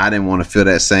 I didn't want to feel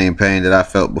that same pain that I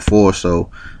felt before,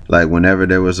 so like whenever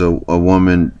there was a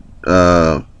woman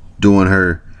doing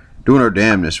her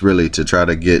damnness really to try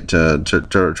to get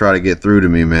try to get through to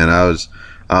me, man, I was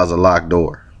a locked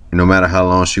door. No matter how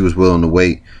long she was willing to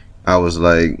wait, I was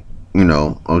like, you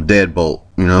know, a deadbolt.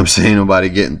 You know what I'm saying? Nobody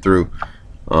getting through.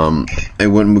 It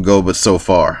wouldn't go but so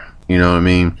far. You know what I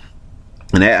mean?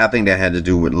 And I think that had to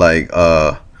do with like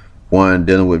learning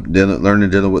dealing with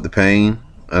the pain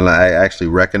and like actually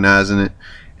recognizing it,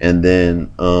 and then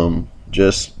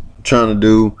just trying to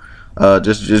do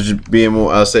just being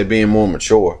more. I'll say being more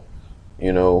mature.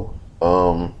 You know,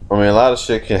 I mean, a lot of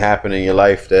shit can happen in your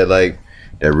life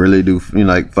that really do, you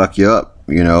know, like fuck you up,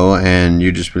 you know, and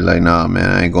you just be like, nah,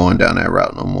 man, I ain't going down that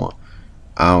route no more.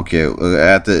 I don't care.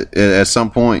 At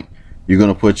some point, you're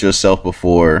gonna put yourself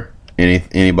before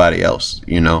anybody else,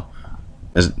 you know.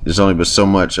 There's only but so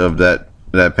much of that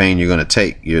pain you're gonna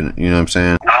take. You know what I'm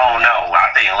saying? I don't know.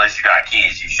 I think unless you got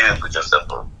kids, you should put yourself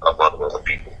above other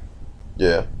people.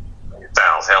 Yeah. It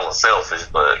sounds hella selfish,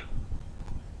 but.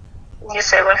 You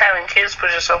said when having kids, put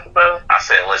yourself above. I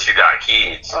said unless you got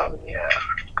kids. Oh yeah.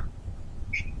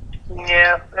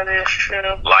 Yeah, that is true.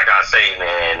 Like I say,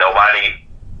 man, nobody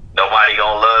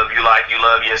gonna love you like you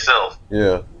love yourself.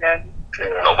 Yeah. Yeah.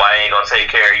 True. Nobody ain't gonna take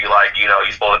care of you like you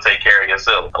supposed to take care of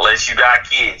yourself. Unless you got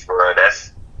kids, bro.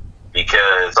 That's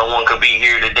because someone could be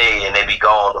here today and they be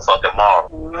gone the fucking tomorrow.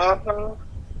 Mm-hmm.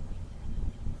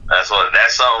 That's something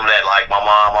that like my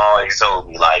mom always told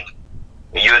me. Like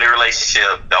when you're in a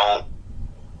relationship, don't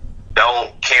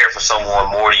don't care for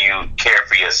someone more than you care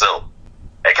for yourself.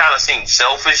 It kind of seems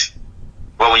selfish,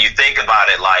 but when you think about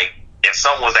it, like, if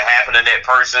something was to happen to that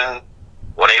person,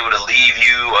 or they were to leave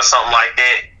you or something like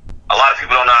that, a lot of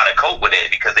people don't know how to cope with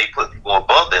it because they put people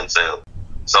above themselves.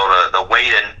 So the way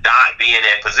to not be in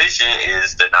that position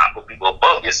is to not put people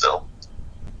above yourself.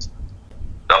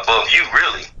 Above you,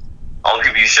 really. Only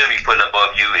people you should be putting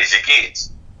above you is your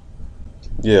kids.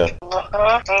 Yeah.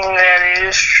 That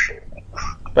is true.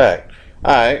 Fact.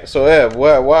 All right. So, Ev,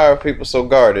 why are people so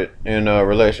guarded in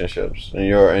relationships? In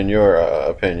your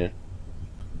opinion?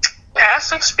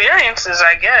 Past experiences,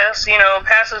 I guess. You know,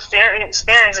 past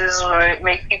experiences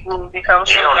make people become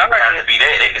so You don't even have guarded. to be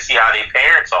there. They can see how their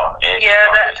parents are. And Yeah,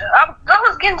 I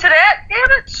was getting to that.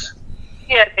 Damn it.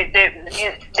 Yeah,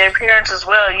 their parents as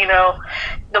well. You know,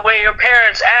 the way your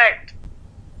parents act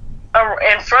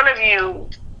in front of you,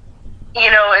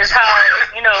 you know, is how,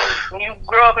 you know, when you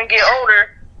grow up and get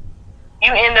older,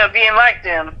 you end up being like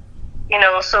them. You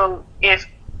know, so if,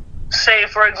 say,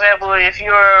 for example, if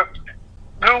you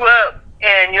grew up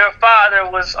and your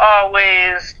father was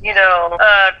always, you know,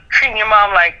 treating your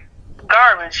mom like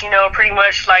garbage, you know, pretty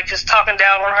much like just talking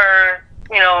down on her,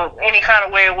 you know, any kind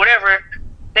of way or whatever,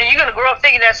 then you're going to grow up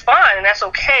thinking that's fine and that's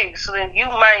okay. So then you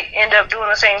might end up doing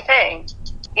the same thing,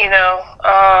 you know,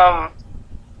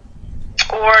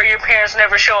 or your parents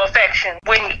never show affection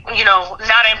when, you know,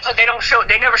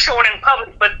 they never show it in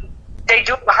public, but they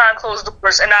do it behind closed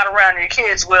doors and not around your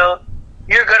kids. Well,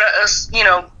 you're going to, you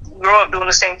know, grow up doing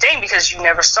the same thing because you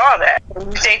never saw that.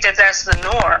 And you think that that's the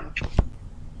norm,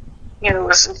 you know,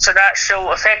 to not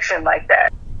show affection like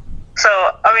that. So,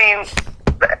 I mean,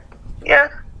 yeah,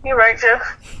 you're right,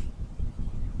 Jeff.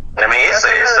 I mean,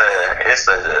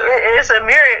 it's a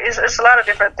myriad. It's a lot of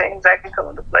different things that can come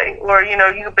into play. Or, you know,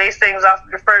 you can base things off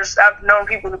your first. I've known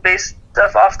people to base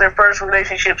stuff off their first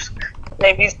relationships.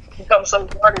 Maybe become so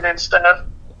guarded and stuff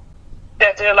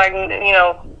that they're like, you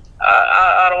know,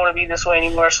 I don't want to be this way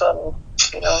anymore. So,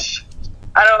 you know,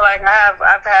 I don't like.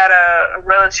 I've had a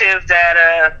relative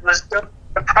that was dumped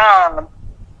at prom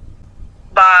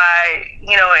by,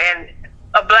 you know, and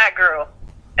a black girl.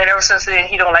 And ever since then,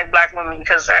 he don't like black women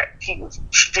because she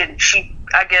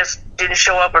I guess didn't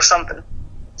show up or something.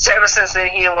 So ever since then,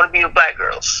 he didn't want to be with black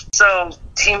girls. So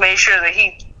he made sure that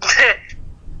he.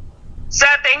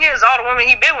 Sad thing is, all the women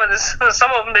he been with,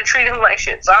 some of them they treat him like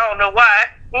shit. So I don't know why.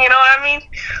 You know what I mean?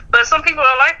 But some people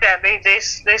are like that.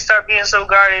 They start being so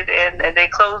guarded and they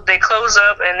close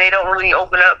up and they don't really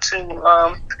open up to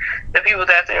the people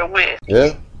that they're with.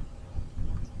 Yeah.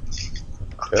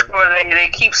 Or they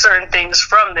keep certain things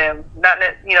from them. Not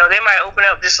that, you know, they might open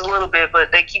up just a little bit,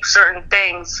 but they keep certain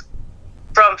things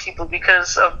from people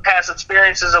because of past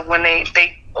experiences of when they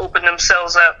open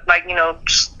themselves up, like, you know,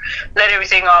 just let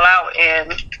everything all out,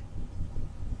 and,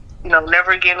 you know,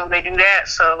 never again will they do that.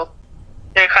 So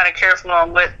they're kind of careful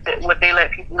on what they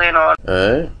let people in on. All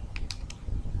right.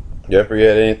 Jeffrey,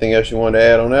 had anything else you wanted to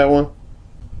add on that one?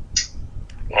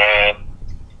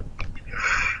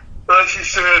 Like she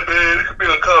said, man, it could be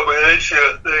a combination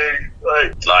of things.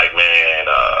 Like, man,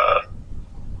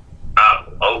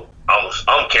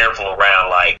 I'm careful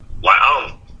around,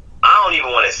 I don't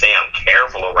even want to say I'm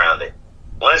careful around it.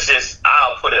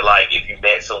 I'll put it like, if you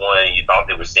met someone and you thought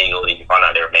they were single and you found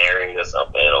out they're married or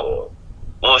something, or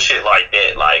little shit like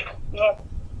that. Like, you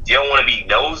don't want to be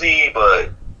nosy, but,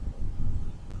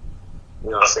 you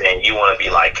know what I'm saying, you want to be,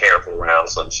 like, careful around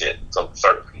some shit, some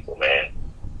certain people, man.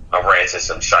 I've ran into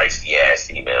some shiesty ass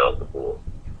emails before.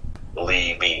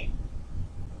 Believe me.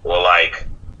 Well, like,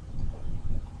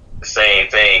 the same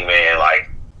thing, man. Like,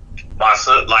 my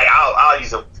sister, like, I'll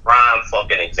use a prime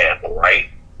fucking example, right?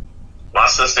 My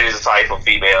sister is the type of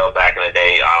female back in the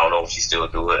day. I don't know if she still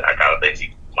do it. I kind of think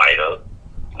she might have.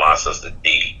 My sister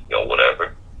D, or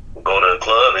whatever. Go to the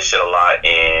club and shit a lot,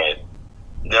 and,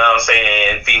 you know what I'm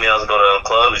saying? Females go to the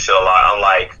club and shit a lot. I'm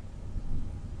like,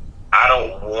 I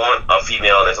don't want a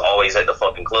female that's always at the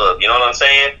fucking club. You know what I'm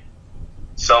saying?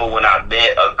 So when I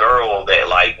met a girl that,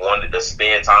 like, wanted to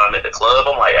spend time at the club,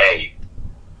 I'm like, hey,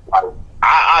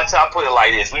 I put it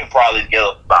like this. We were probably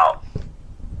together about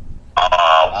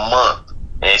a month.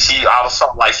 And she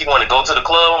wanted to go to the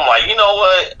club. I'm like, you know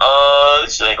what?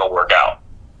 This shit ain't gonna work out.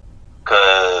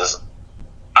 Cause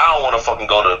I don't want to fucking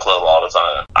go to the club all the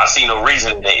time. I see no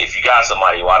reason that if you got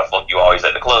somebody, why the fuck you always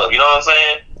at the club? You know what I'm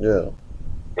saying? Yeah.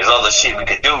 There's other shit we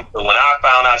could do. But when I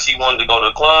found out she wanted to go to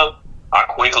the club, I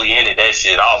quickly ended that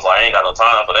shit. I was like, I ain't got no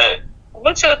time for that.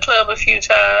 Went to the club a few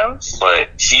times.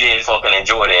 But she didn't fucking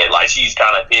enjoy that. Like, she's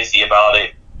kind of pissy about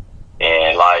it.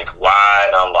 And, like, why?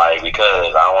 And I'm like, because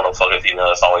I don't want no fucking female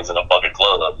that's always in a fucking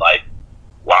club. Like,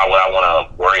 why would I want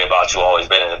to worry about about you always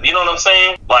been in. You know what I'm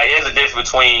saying? Like, there's a difference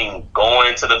between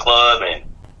going to the club and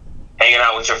hanging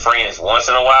out with your friends once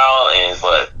in a while,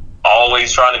 but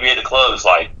always trying to be at the club is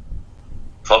like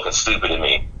fucking stupid to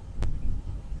me.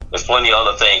 There's plenty of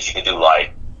other things you can do.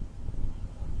 Like,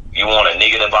 you want a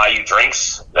nigga to buy you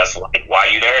drinks? That's like, why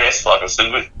you there? That's fucking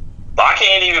stupid. But I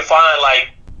can't even find,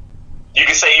 like, you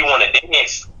can say you want to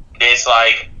dance. It's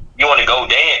like, you want to go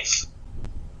dance.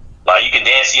 Like, you can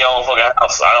dance in your own fucking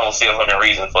house. I don't see a fucking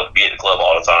reason to be at the club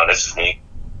all the time. That's just me.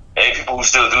 And people who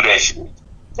still do that shit.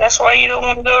 That's why you don't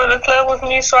want to go to the club with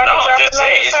me, so I can I'm just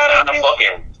saying,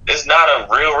 it's not a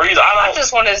real reason.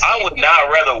 I would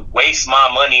not rather waste my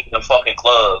money in a fucking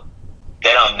club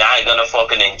that I'm not gonna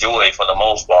fucking enjoy for the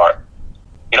most part.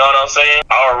 You know what I'm saying?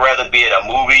 I would rather be at a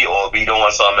movie or be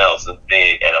doing something else than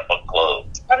be at a fucking club.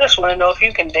 I just want to know if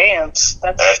you can dance.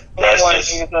 That's just,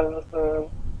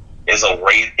 it's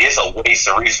a waste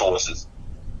of resources.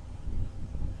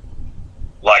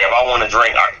 Like, if I want to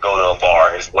drink, I can go to a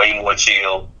bar. It's way more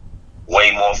chill,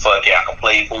 way more fucking. I can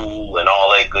play pool and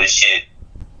all that good shit.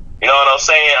 You know what I'm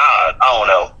saying? I don't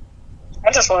know.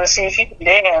 I just want to see if you can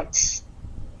dance.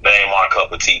 That ain't my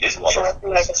cup of tea. This motherfucker.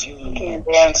 Like, you can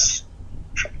dance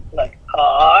like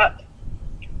hot.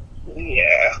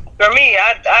 Yeah. For me,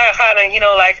 I kind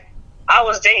of, like, I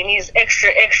was dating these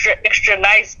extra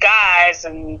nice guys,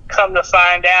 and come to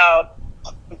find out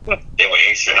they were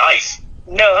extra nice.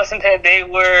 No, they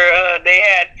were. They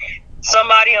had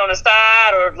somebody on the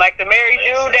side, or like the married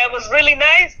dude that was really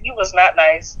nice. He was not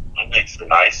nice. Extra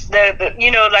nice.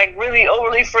 Like really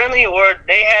overly friendly, or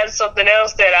they had something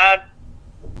else that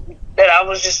I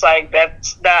was just like,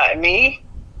 that's not me.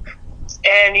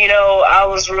 And I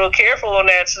was real careful on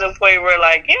that, to the point where,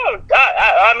 like,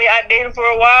 I dated for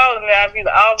a while, and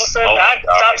all of a sudden I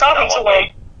stopped talking to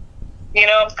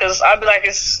him. Because I'd be like,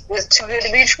 it's too good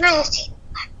to be true.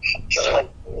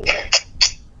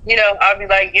 I'd be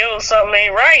like, yo, something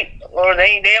ain't right, or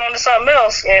they on to something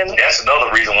else. And that's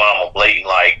another reason why I'm a blatant,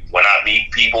 like, when I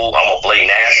meet people, I'm a blatant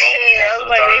asshole. Yeah, I was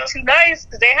like, they too nice,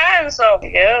 because they hiding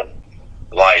something. Yep.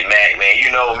 Like, man, you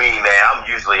know me, man. I'm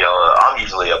usually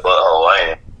a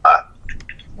butthole.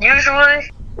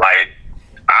 Usually? Like,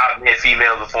 I've met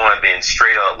females before and been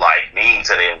straight up, like, mean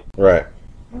to them. Right.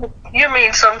 You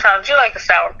mean sometimes you're like a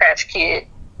Sour Patch Kid.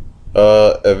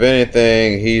 If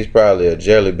anything, he's probably a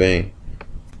jelly bean.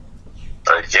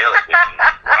 A jelly bean?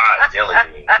 Why a jelly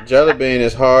bean? Jelly bean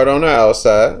is hard on the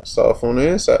outside, soft on the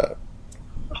inside.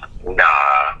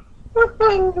 Nah.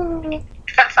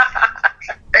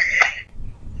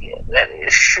 Yeah, that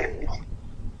is true.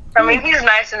 I mean, he's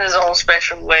nice in his own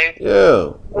special way.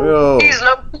 Yeah. He's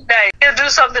nice. He'll do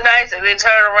something nice and then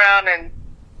turn around and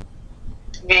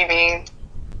be mean.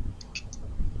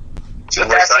 So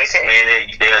that's nice, okay. Man.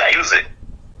 They'll use it.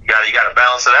 You gotta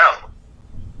balance it out.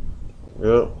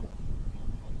 Yep.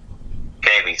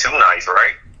 Can't be too nice,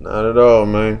 right? Not at all,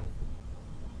 man.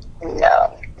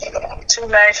 No. Too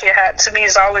nice, you're hiding. To me,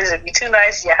 it's always, if you're too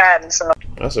nice, you're hiding something.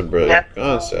 That's a brilliant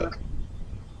concept.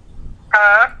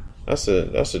 Huh? That's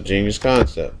a genius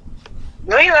concept. You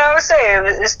know what I'm saying?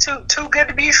 It's too good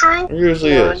to be true. It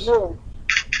usually is.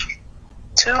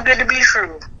 Too good to be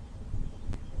true.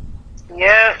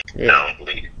 Yeah. No,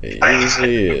 it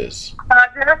usually is.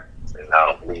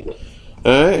 No,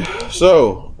 alright,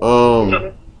 so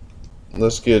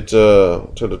let's get to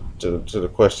the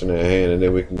question at hand, and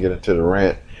then we can get into the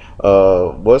rant.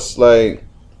 What's, like,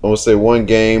 I would say, one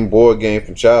board game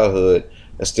from childhood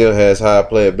that still has high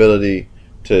playability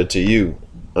to you?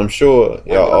 I'm sure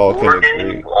y'all all can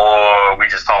agree. Or we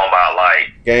just talking about,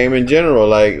 like, game in general?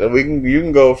 Like, you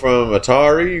can go from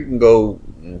Atari, you can go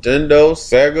Nintendo,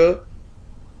 Sega,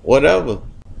 whatever.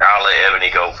 I'll let Ebony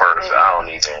go first. I don't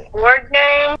need to. Board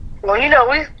game? Well,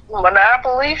 we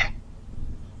Monopoly.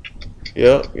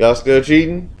 Yep. Y'all still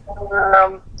cheating?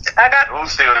 I got.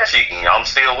 Who's still cheating? I'm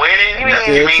still winning. You That's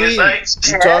what you mean to say?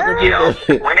 You talking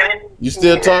people? Winning. You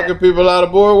still talking people out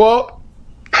of Boardwalk?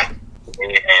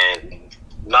 And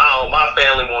my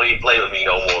family won't even play with me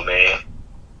no more, man.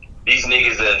 These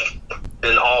niggas that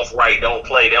been off right don't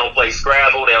play. They don't play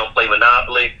Scrabble. They don't play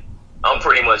Monopoly. I'm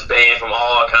pretty much banned from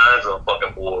all kinds of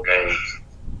fucking board games.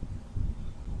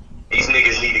 These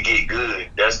niggas need to get good.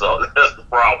 That's the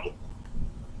problem.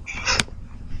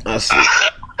 I see.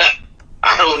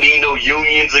 I don't need no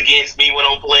unions against me when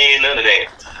I'm playing, none of that.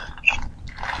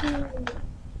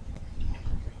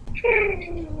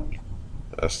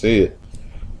 I see it.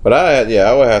 But I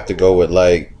would have to go with,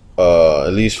 like,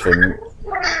 at least for me,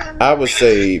 I would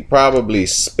say probably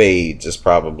Spades is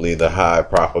probably the high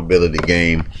probability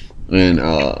game, and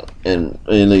at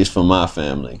least for my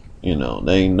family,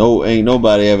 ain't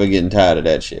nobody ever getting tired of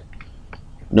that shit.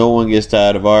 No one gets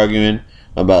tired of arguing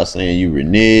about saying you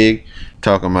reneged,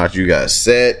 talking about you got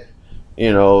set,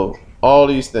 you know, all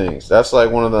these things. That's like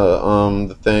one of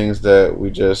the things that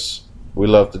we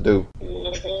love to do.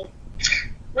 Mm-hmm.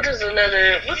 What's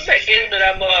that game that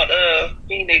I bought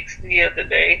Phoenix the other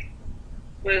day?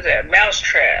 What is that?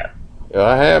 Mousetrap. Yeah,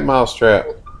 I had Mousetrap.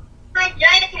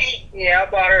 Yeah, I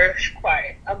bought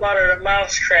her a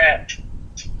Mousetrap.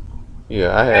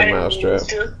 Yeah, I had Mousetrap.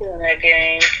 Still in that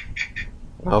game.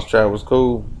 Mousetrap was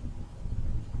cool.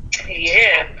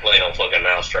 Yeah. Playing on fucking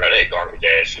Mousetrap, that garbage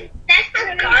ass shit.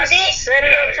 I set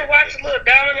it up to watch the little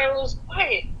dominoes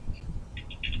play.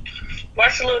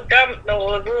 Watch the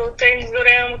little things go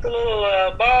down with the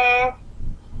little ball.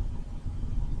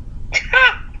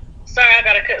 Sorry, I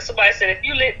gotta cut. Somebody said if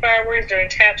you lit fireworks during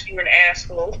taps, you're an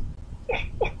asshole.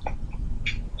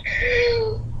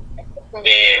 Man,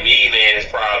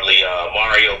 it's probably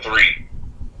Mario 3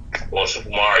 or Super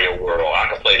Mario World. I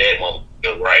can play that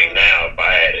motherfucker right now if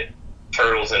I had it.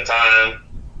 Turtles in Time,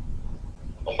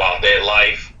 About That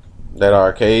Life. The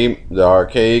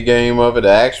arcade game of it, the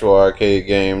actual arcade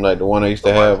game, like the one I used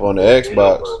to have on the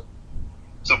Xbox.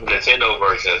 Super Nintendo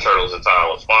version of Turtles in Time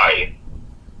was fire.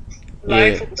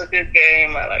 Life was a good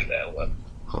game. I like that one.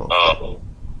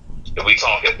 If we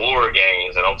talking board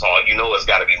games, and I'm talking, you know, it's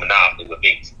got to be Monopoly with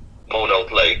me. Mono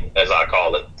play, as I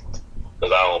call it,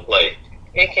 because I don't play.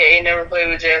 AKA never play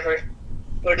with Jeffrey.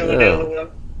 Or do it with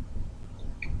him.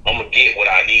 I'm gonna get what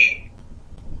I need.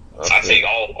 Okay. I take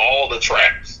all the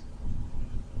traps.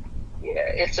 Yeah,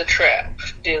 it's a trap.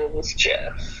 Dealing with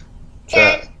Jeff.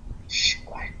 Trap.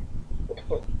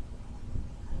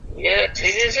 Yeah, it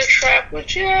is a trap with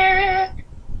Jeff.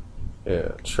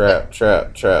 Yeah, trap.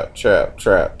 This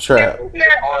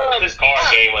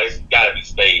card game has got to be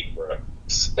Spades, bro.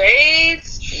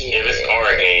 Spades? Yeah, this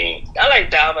card game. I like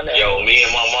dominoes. Yo, me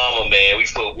and my mama, man, we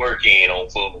put work in on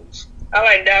fools. I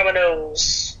like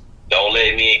dominoes. Don't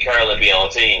let me and Carolyn be on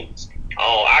teams.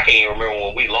 I can't even remember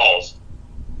when we lost.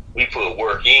 We put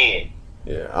work in.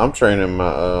 Yeah, I'm training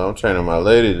my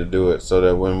lady to do it so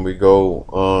that when we go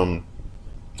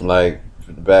like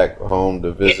back home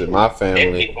to visit my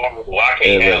family. I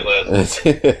can't have us.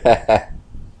 I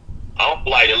don't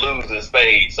like to lose in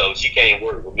spades, so she can't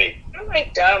work with me. I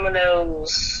like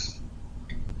dominoes.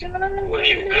 What are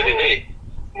you good at it?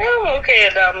 Yeah, I'm okay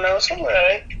at dominoes. I'm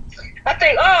alright. I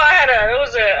think. It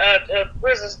was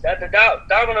a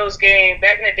dominoes game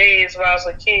back in the days when I was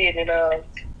a kid, and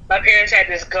my parents had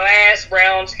this glass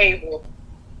round table,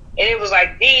 and it was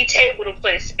like the table to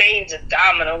play spades and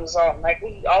dominoes on. Like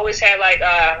we always had like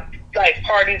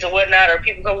parties or whatnot, or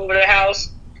people come over to the house.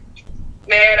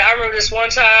 Man, I remember this one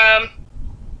time.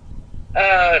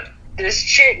 This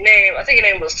chick I think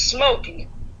her name was Smokey,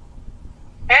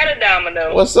 had a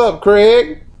domino. What's up,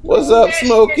 Craig? What's up,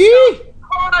 Smokey?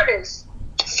 Hardest.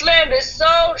 Slammed it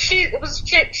so she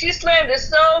slammed it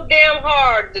so damn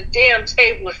hard the damn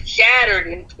table was shattered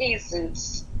in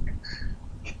pieces.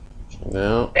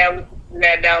 No.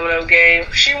 That domino game.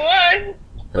 She won.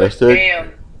 That's the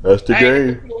game. I ain't seen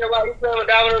nobody slam a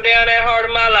domino down that hard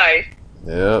in my life.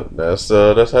 Yeah, that's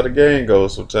how the game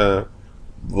goes sometimes.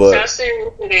 But that's how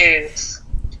serious it is.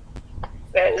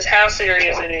 That is how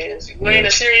serious it is. If you ain't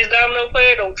a serious domino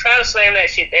player, don't try to slam that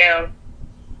shit down.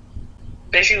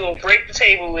 That you gonna break the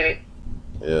table with it.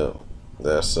 Yeah,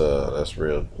 that's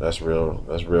real. That's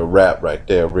real rap right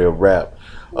there. Real rap.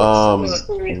 It was a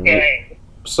serious game.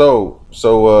 So,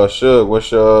 Suge,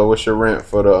 what's your rant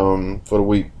for the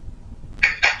week?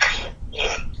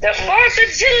 The 4th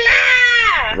of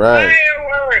July! Right.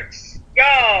 Fireworks.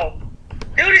 Y'all,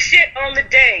 do the shit on the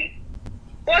day.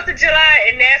 4th of July,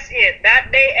 and that's it.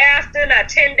 Not day after, not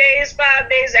 10 days, 5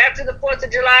 days after the 4th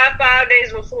of July, 5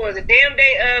 days before. The damn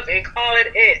day of, and call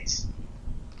it it.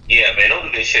 Yeah, man,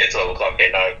 don't do this shit at 12 o'clock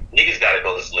at night. Niggas gotta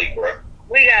go to sleep, bro.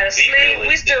 We gotta sleep.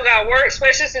 We still got work,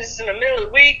 especially since it's in the middle of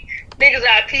the week. Niggas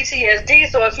got PTSD,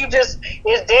 so if it's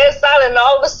dead silent, and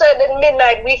all of a sudden at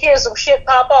midnight we hear some shit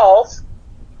pop off,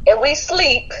 and we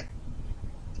sleep,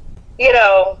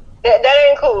 that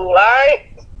ain't cool, alright?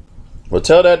 Well,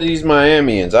 tell that to these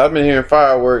Miamians. I've been hearing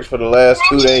fireworks for the last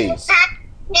 2 days.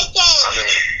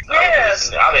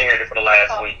 Yes. I've been hearing it for the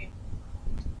last week.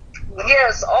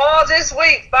 Yes, all this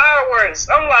week, fireworks.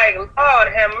 I'm like,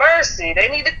 Lord have mercy. They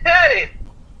need to cut it.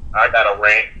 I got a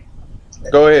rant.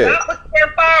 Go ahead. Not with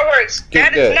their fireworks.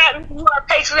 That is not you are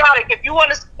patriotic. If you want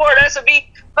to support us and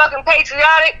be fucking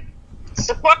patriotic,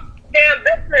 support damn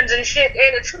veterans and shit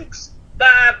and the troops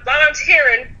by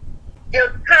volunteering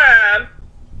your time.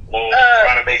 Well,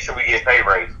 trying to make sure we get pay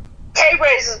raises. Pay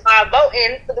raises by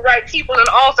voting for the right people in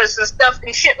office and stuff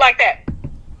and shit like that.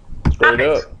 Straight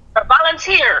up.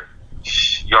 Volunteer.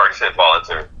 You already said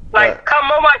voluntary. Like, Right. come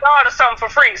on my God or something for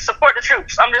free. Support the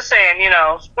troops. I'm just saying, you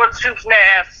know, support the troops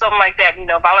now, something like that, you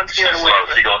know, volunteer or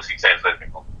whatever. She gonna see San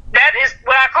Francisco. That is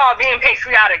what I call being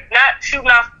patriotic, not shooting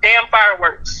off damn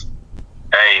fireworks.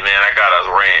 Hey man, I got us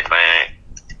rant, man.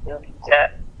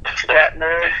 That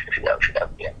nerd.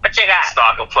 What you got?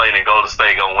 Stop complaining. Golden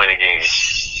State gonna win again.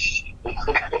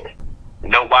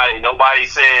 Nobody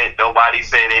said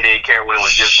they didn't care when it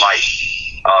was just like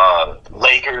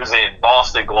Lakers and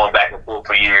Boston going back and forth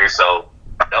for years. So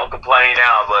don't complain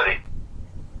now, buddy.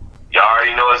 You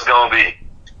already know it's gonna be.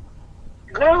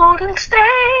 Golden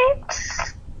State.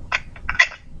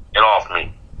 Get off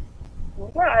me.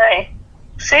 Why?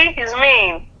 See, he's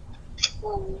mean.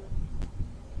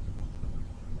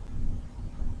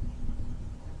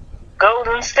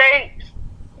 Golden State.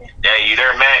 Hey, you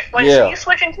there, Matt? Wait, Yeah. so you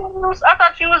switching teams? I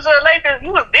thought you was a Lakers.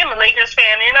 You was been a Lakers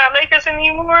fan. You're not Lakers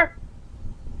anymore.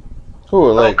 Who are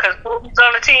Oh, Lake? because Kobe's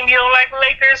on the team. You don't like the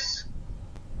Lakers.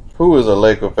 Who is a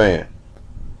Laker fan?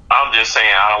 I'm just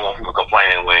saying I don't want people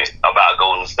complaining about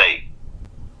Golden State.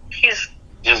 He's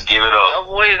Just give it up.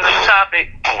 avoiding the topic.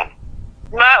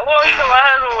 My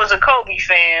husband was a Kobe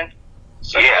fan.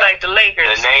 So he Yeah. liked the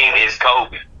Lakers. The name is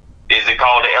Kobe. Is it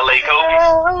called the LA Kobe? It's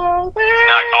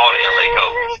not called the LA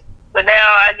Kobe. But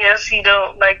now I guess he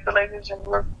don't like the Lakers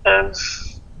anymore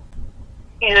because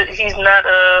he's not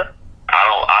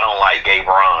I don't like Gay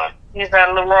Bron. he's not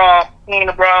a LeBron. He ain't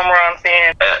a Bron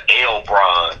fan. L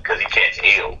Bron, because he catch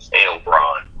L's. L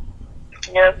Bron.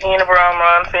 Yep, he ain't a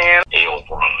Bron fan. L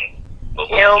Bron.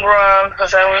 LeBron,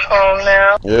 because I was home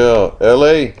now. Yeah,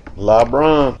 L.A.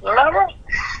 LeBron. LeBron.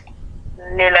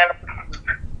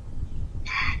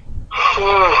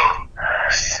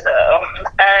 So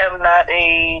I am not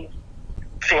a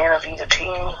fan of either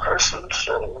team person,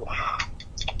 so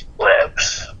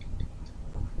whatevs.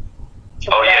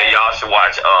 Oh yeah, y'all should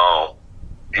watch.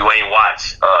 If you ain't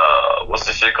watch, what's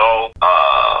the shit called?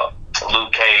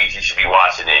 Luke Cage. You should be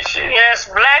watching that shit. Yes,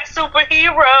 Black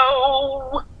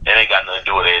Superhero. It ain't got nothing to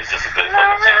do with it. It's just a good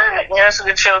fucking show. Yeah, it's a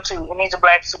good show too. And he's a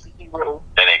black superhero.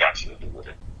 That ain't got shit to do with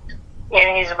it.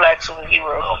 And he's a black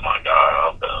superhero. Oh my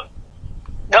god, I'm done.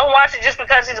 Don't watch it just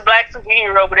because he's a black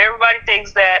superhero, but everybody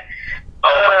thinks that.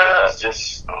 Oh my goodness,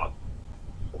 just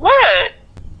What?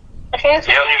 I can't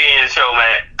yep, you get in the show,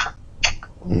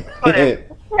 man. Whatever.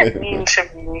 That mean to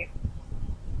me.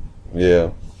 Yeah.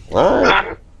 All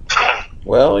right.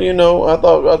 Well, you know, I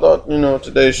thought, you know,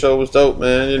 today's show was dope,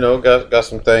 man. You know, got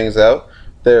some things out.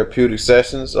 Therapeutic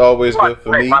sessions, always good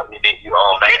for me. Nigga, quit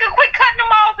cutting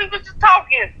them off. He was just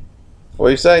talking. What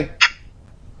you say?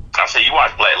 I said you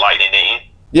watched Black Lightning, didn't you?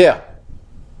 Yeah.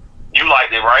 You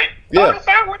liked it, right? Yeah.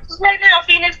 What's his name now,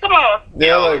 Phoenix? Come on.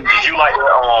 Yeah. Like, Did you like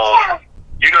that?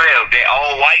 You know that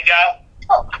all white guy?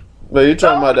 but you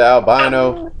talking about the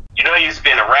albino? You know he used to be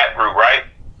in a rap group, right?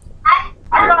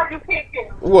 I thought you picked him.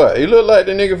 What? He looked like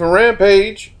the nigga from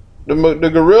Rampage, the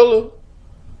gorilla.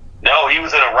 No, he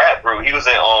was in a rap group. He was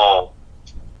in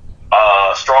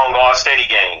Strong Arm Steady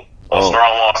Gang. Oh.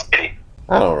 Strong Arm Steady.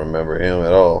 I don't remember him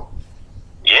at all.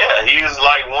 Yeah, he was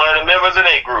like one of the members of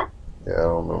that group. Yeah, I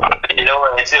don't remember. You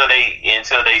know, until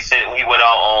they said we went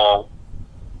on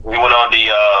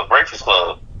the Breakfast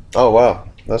Club. Oh wow,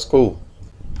 that's cool.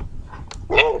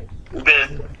 Yeah, it's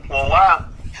been for a while.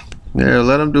 Yeah,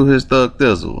 let him do his Thug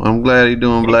Thizzle. I'm glad he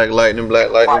doing Black Lightning. Black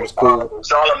Lightning was cool.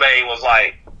 Charlamagne was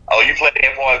like, "Oh, you play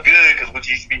that part good because what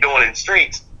you used to be doing in the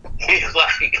streets." He's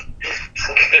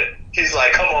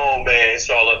like, "Come on, man,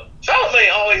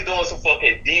 Charlamagne always doing some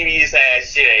fucking devious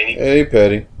ass shit, ain't he?" Hey,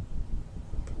 Petty.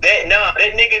 That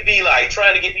nigga be like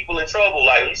trying to get people in trouble.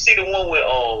 Like you see the one with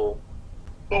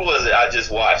who was it? I just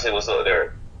watched. It was up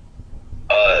there.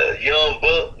 Young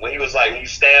Buck when he was like, when you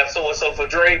stab so and so for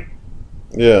Drake.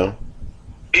 Yeah.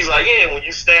 He's like, yeah, when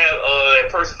you stab that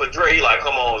person for Drake, he like,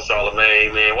 come on,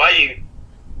 Charlamagne, man, why you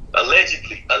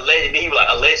allegedly? He was like,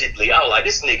 allegedly. I was like,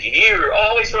 this nigga here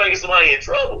always trying to get somebody in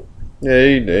trouble. Yeah,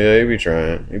 he be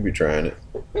trying. He be trying it.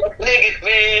 Nigga,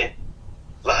 man.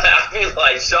 Like, I feel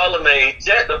like Charlamagne,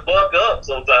 shut the fuck up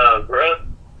sometimes, bro.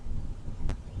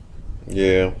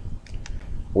 Yeah.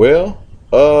 Well,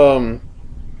 I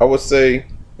would say,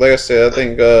 like I said, I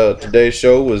think today's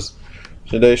show was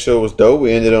dope.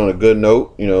 We ended on a good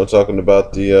note, you know, talking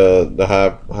about the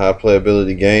high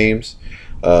playability games,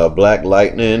 Black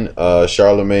Lightning,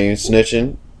 Charlamagne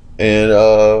snitching, and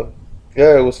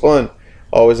yeah, it was fun.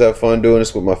 Always have fun doing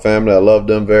this with my family. I love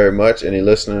them very much. Any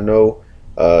listener know,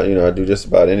 you know, I do just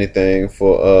about anything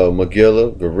for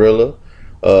Magilla, Gorilla,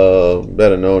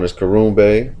 better known as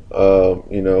Karumbe,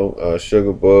 you know,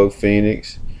 Sugarbug,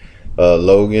 Phoenix,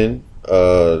 Logan,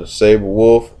 Saber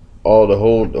Wolf, all the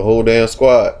whole damn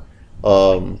squad.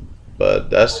 But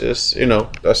that's just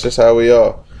how we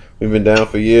are. We've been down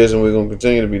for years, and we're gonna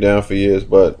continue to be down for years.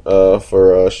 But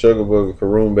for Sugar Booger,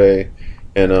 Karumbe,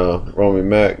 and Romy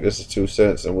Mac, this is 2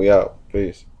 cents, and we out.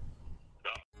 Peace.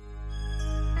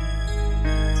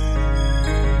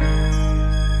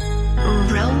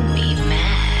 Romy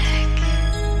Mac.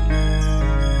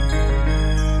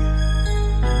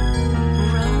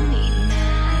 Romy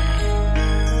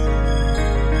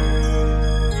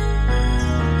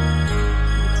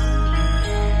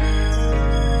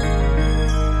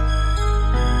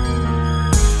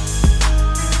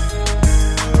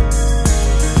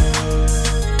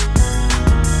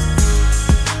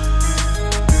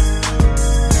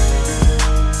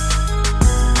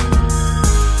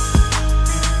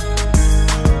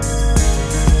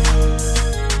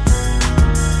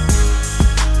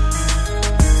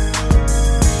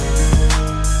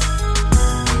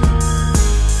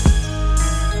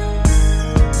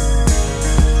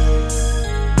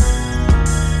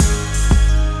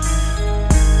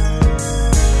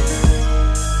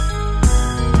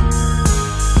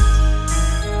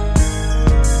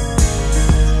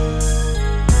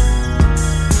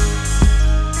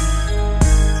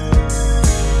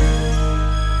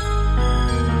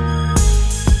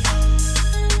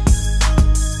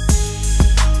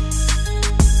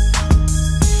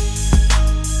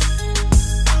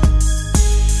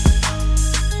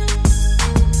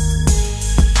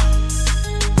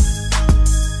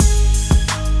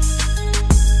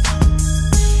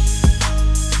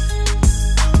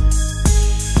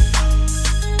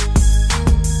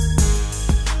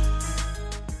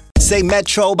Say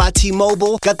Metro by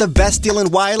T-Mobile got the best deal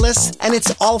in wireless, and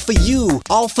it's all for you,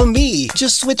 all for me.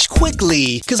 Just switch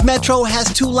quickly, cause Metro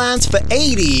has 2 lines for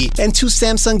 $80 and 2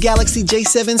 Samsung Galaxy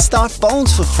J7 Star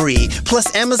phones for free,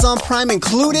 plus Amazon Prime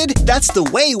included. That's the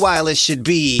way wireless should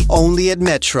be, only at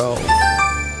Metro.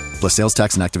 Plus sales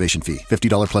tax and activation fee.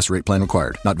 $50 plus rate plan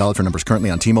required. Not valid for numbers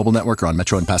currently on T-Mobile network or on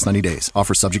Metro in past 90 days.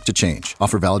 Offer subject to change.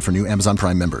 Offer valid for new Amazon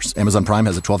Prime members. Amazon Prime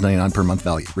has a $12.99 per month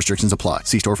value. Restrictions apply.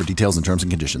 See store for details and terms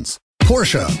and conditions.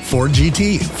 Porsche, Ford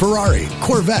GT, Ferrari,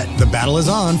 Corvette. The battle is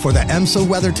on for the IMSA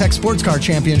WeatherTech Sports Car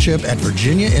Championship at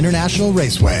Virginia International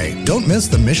Raceway. Don't miss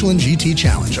the Michelin GT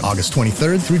Challenge, August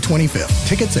 23rd through 25th.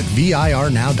 Tickets at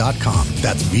VIRnow.com.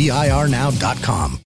 That's VIRnow.com.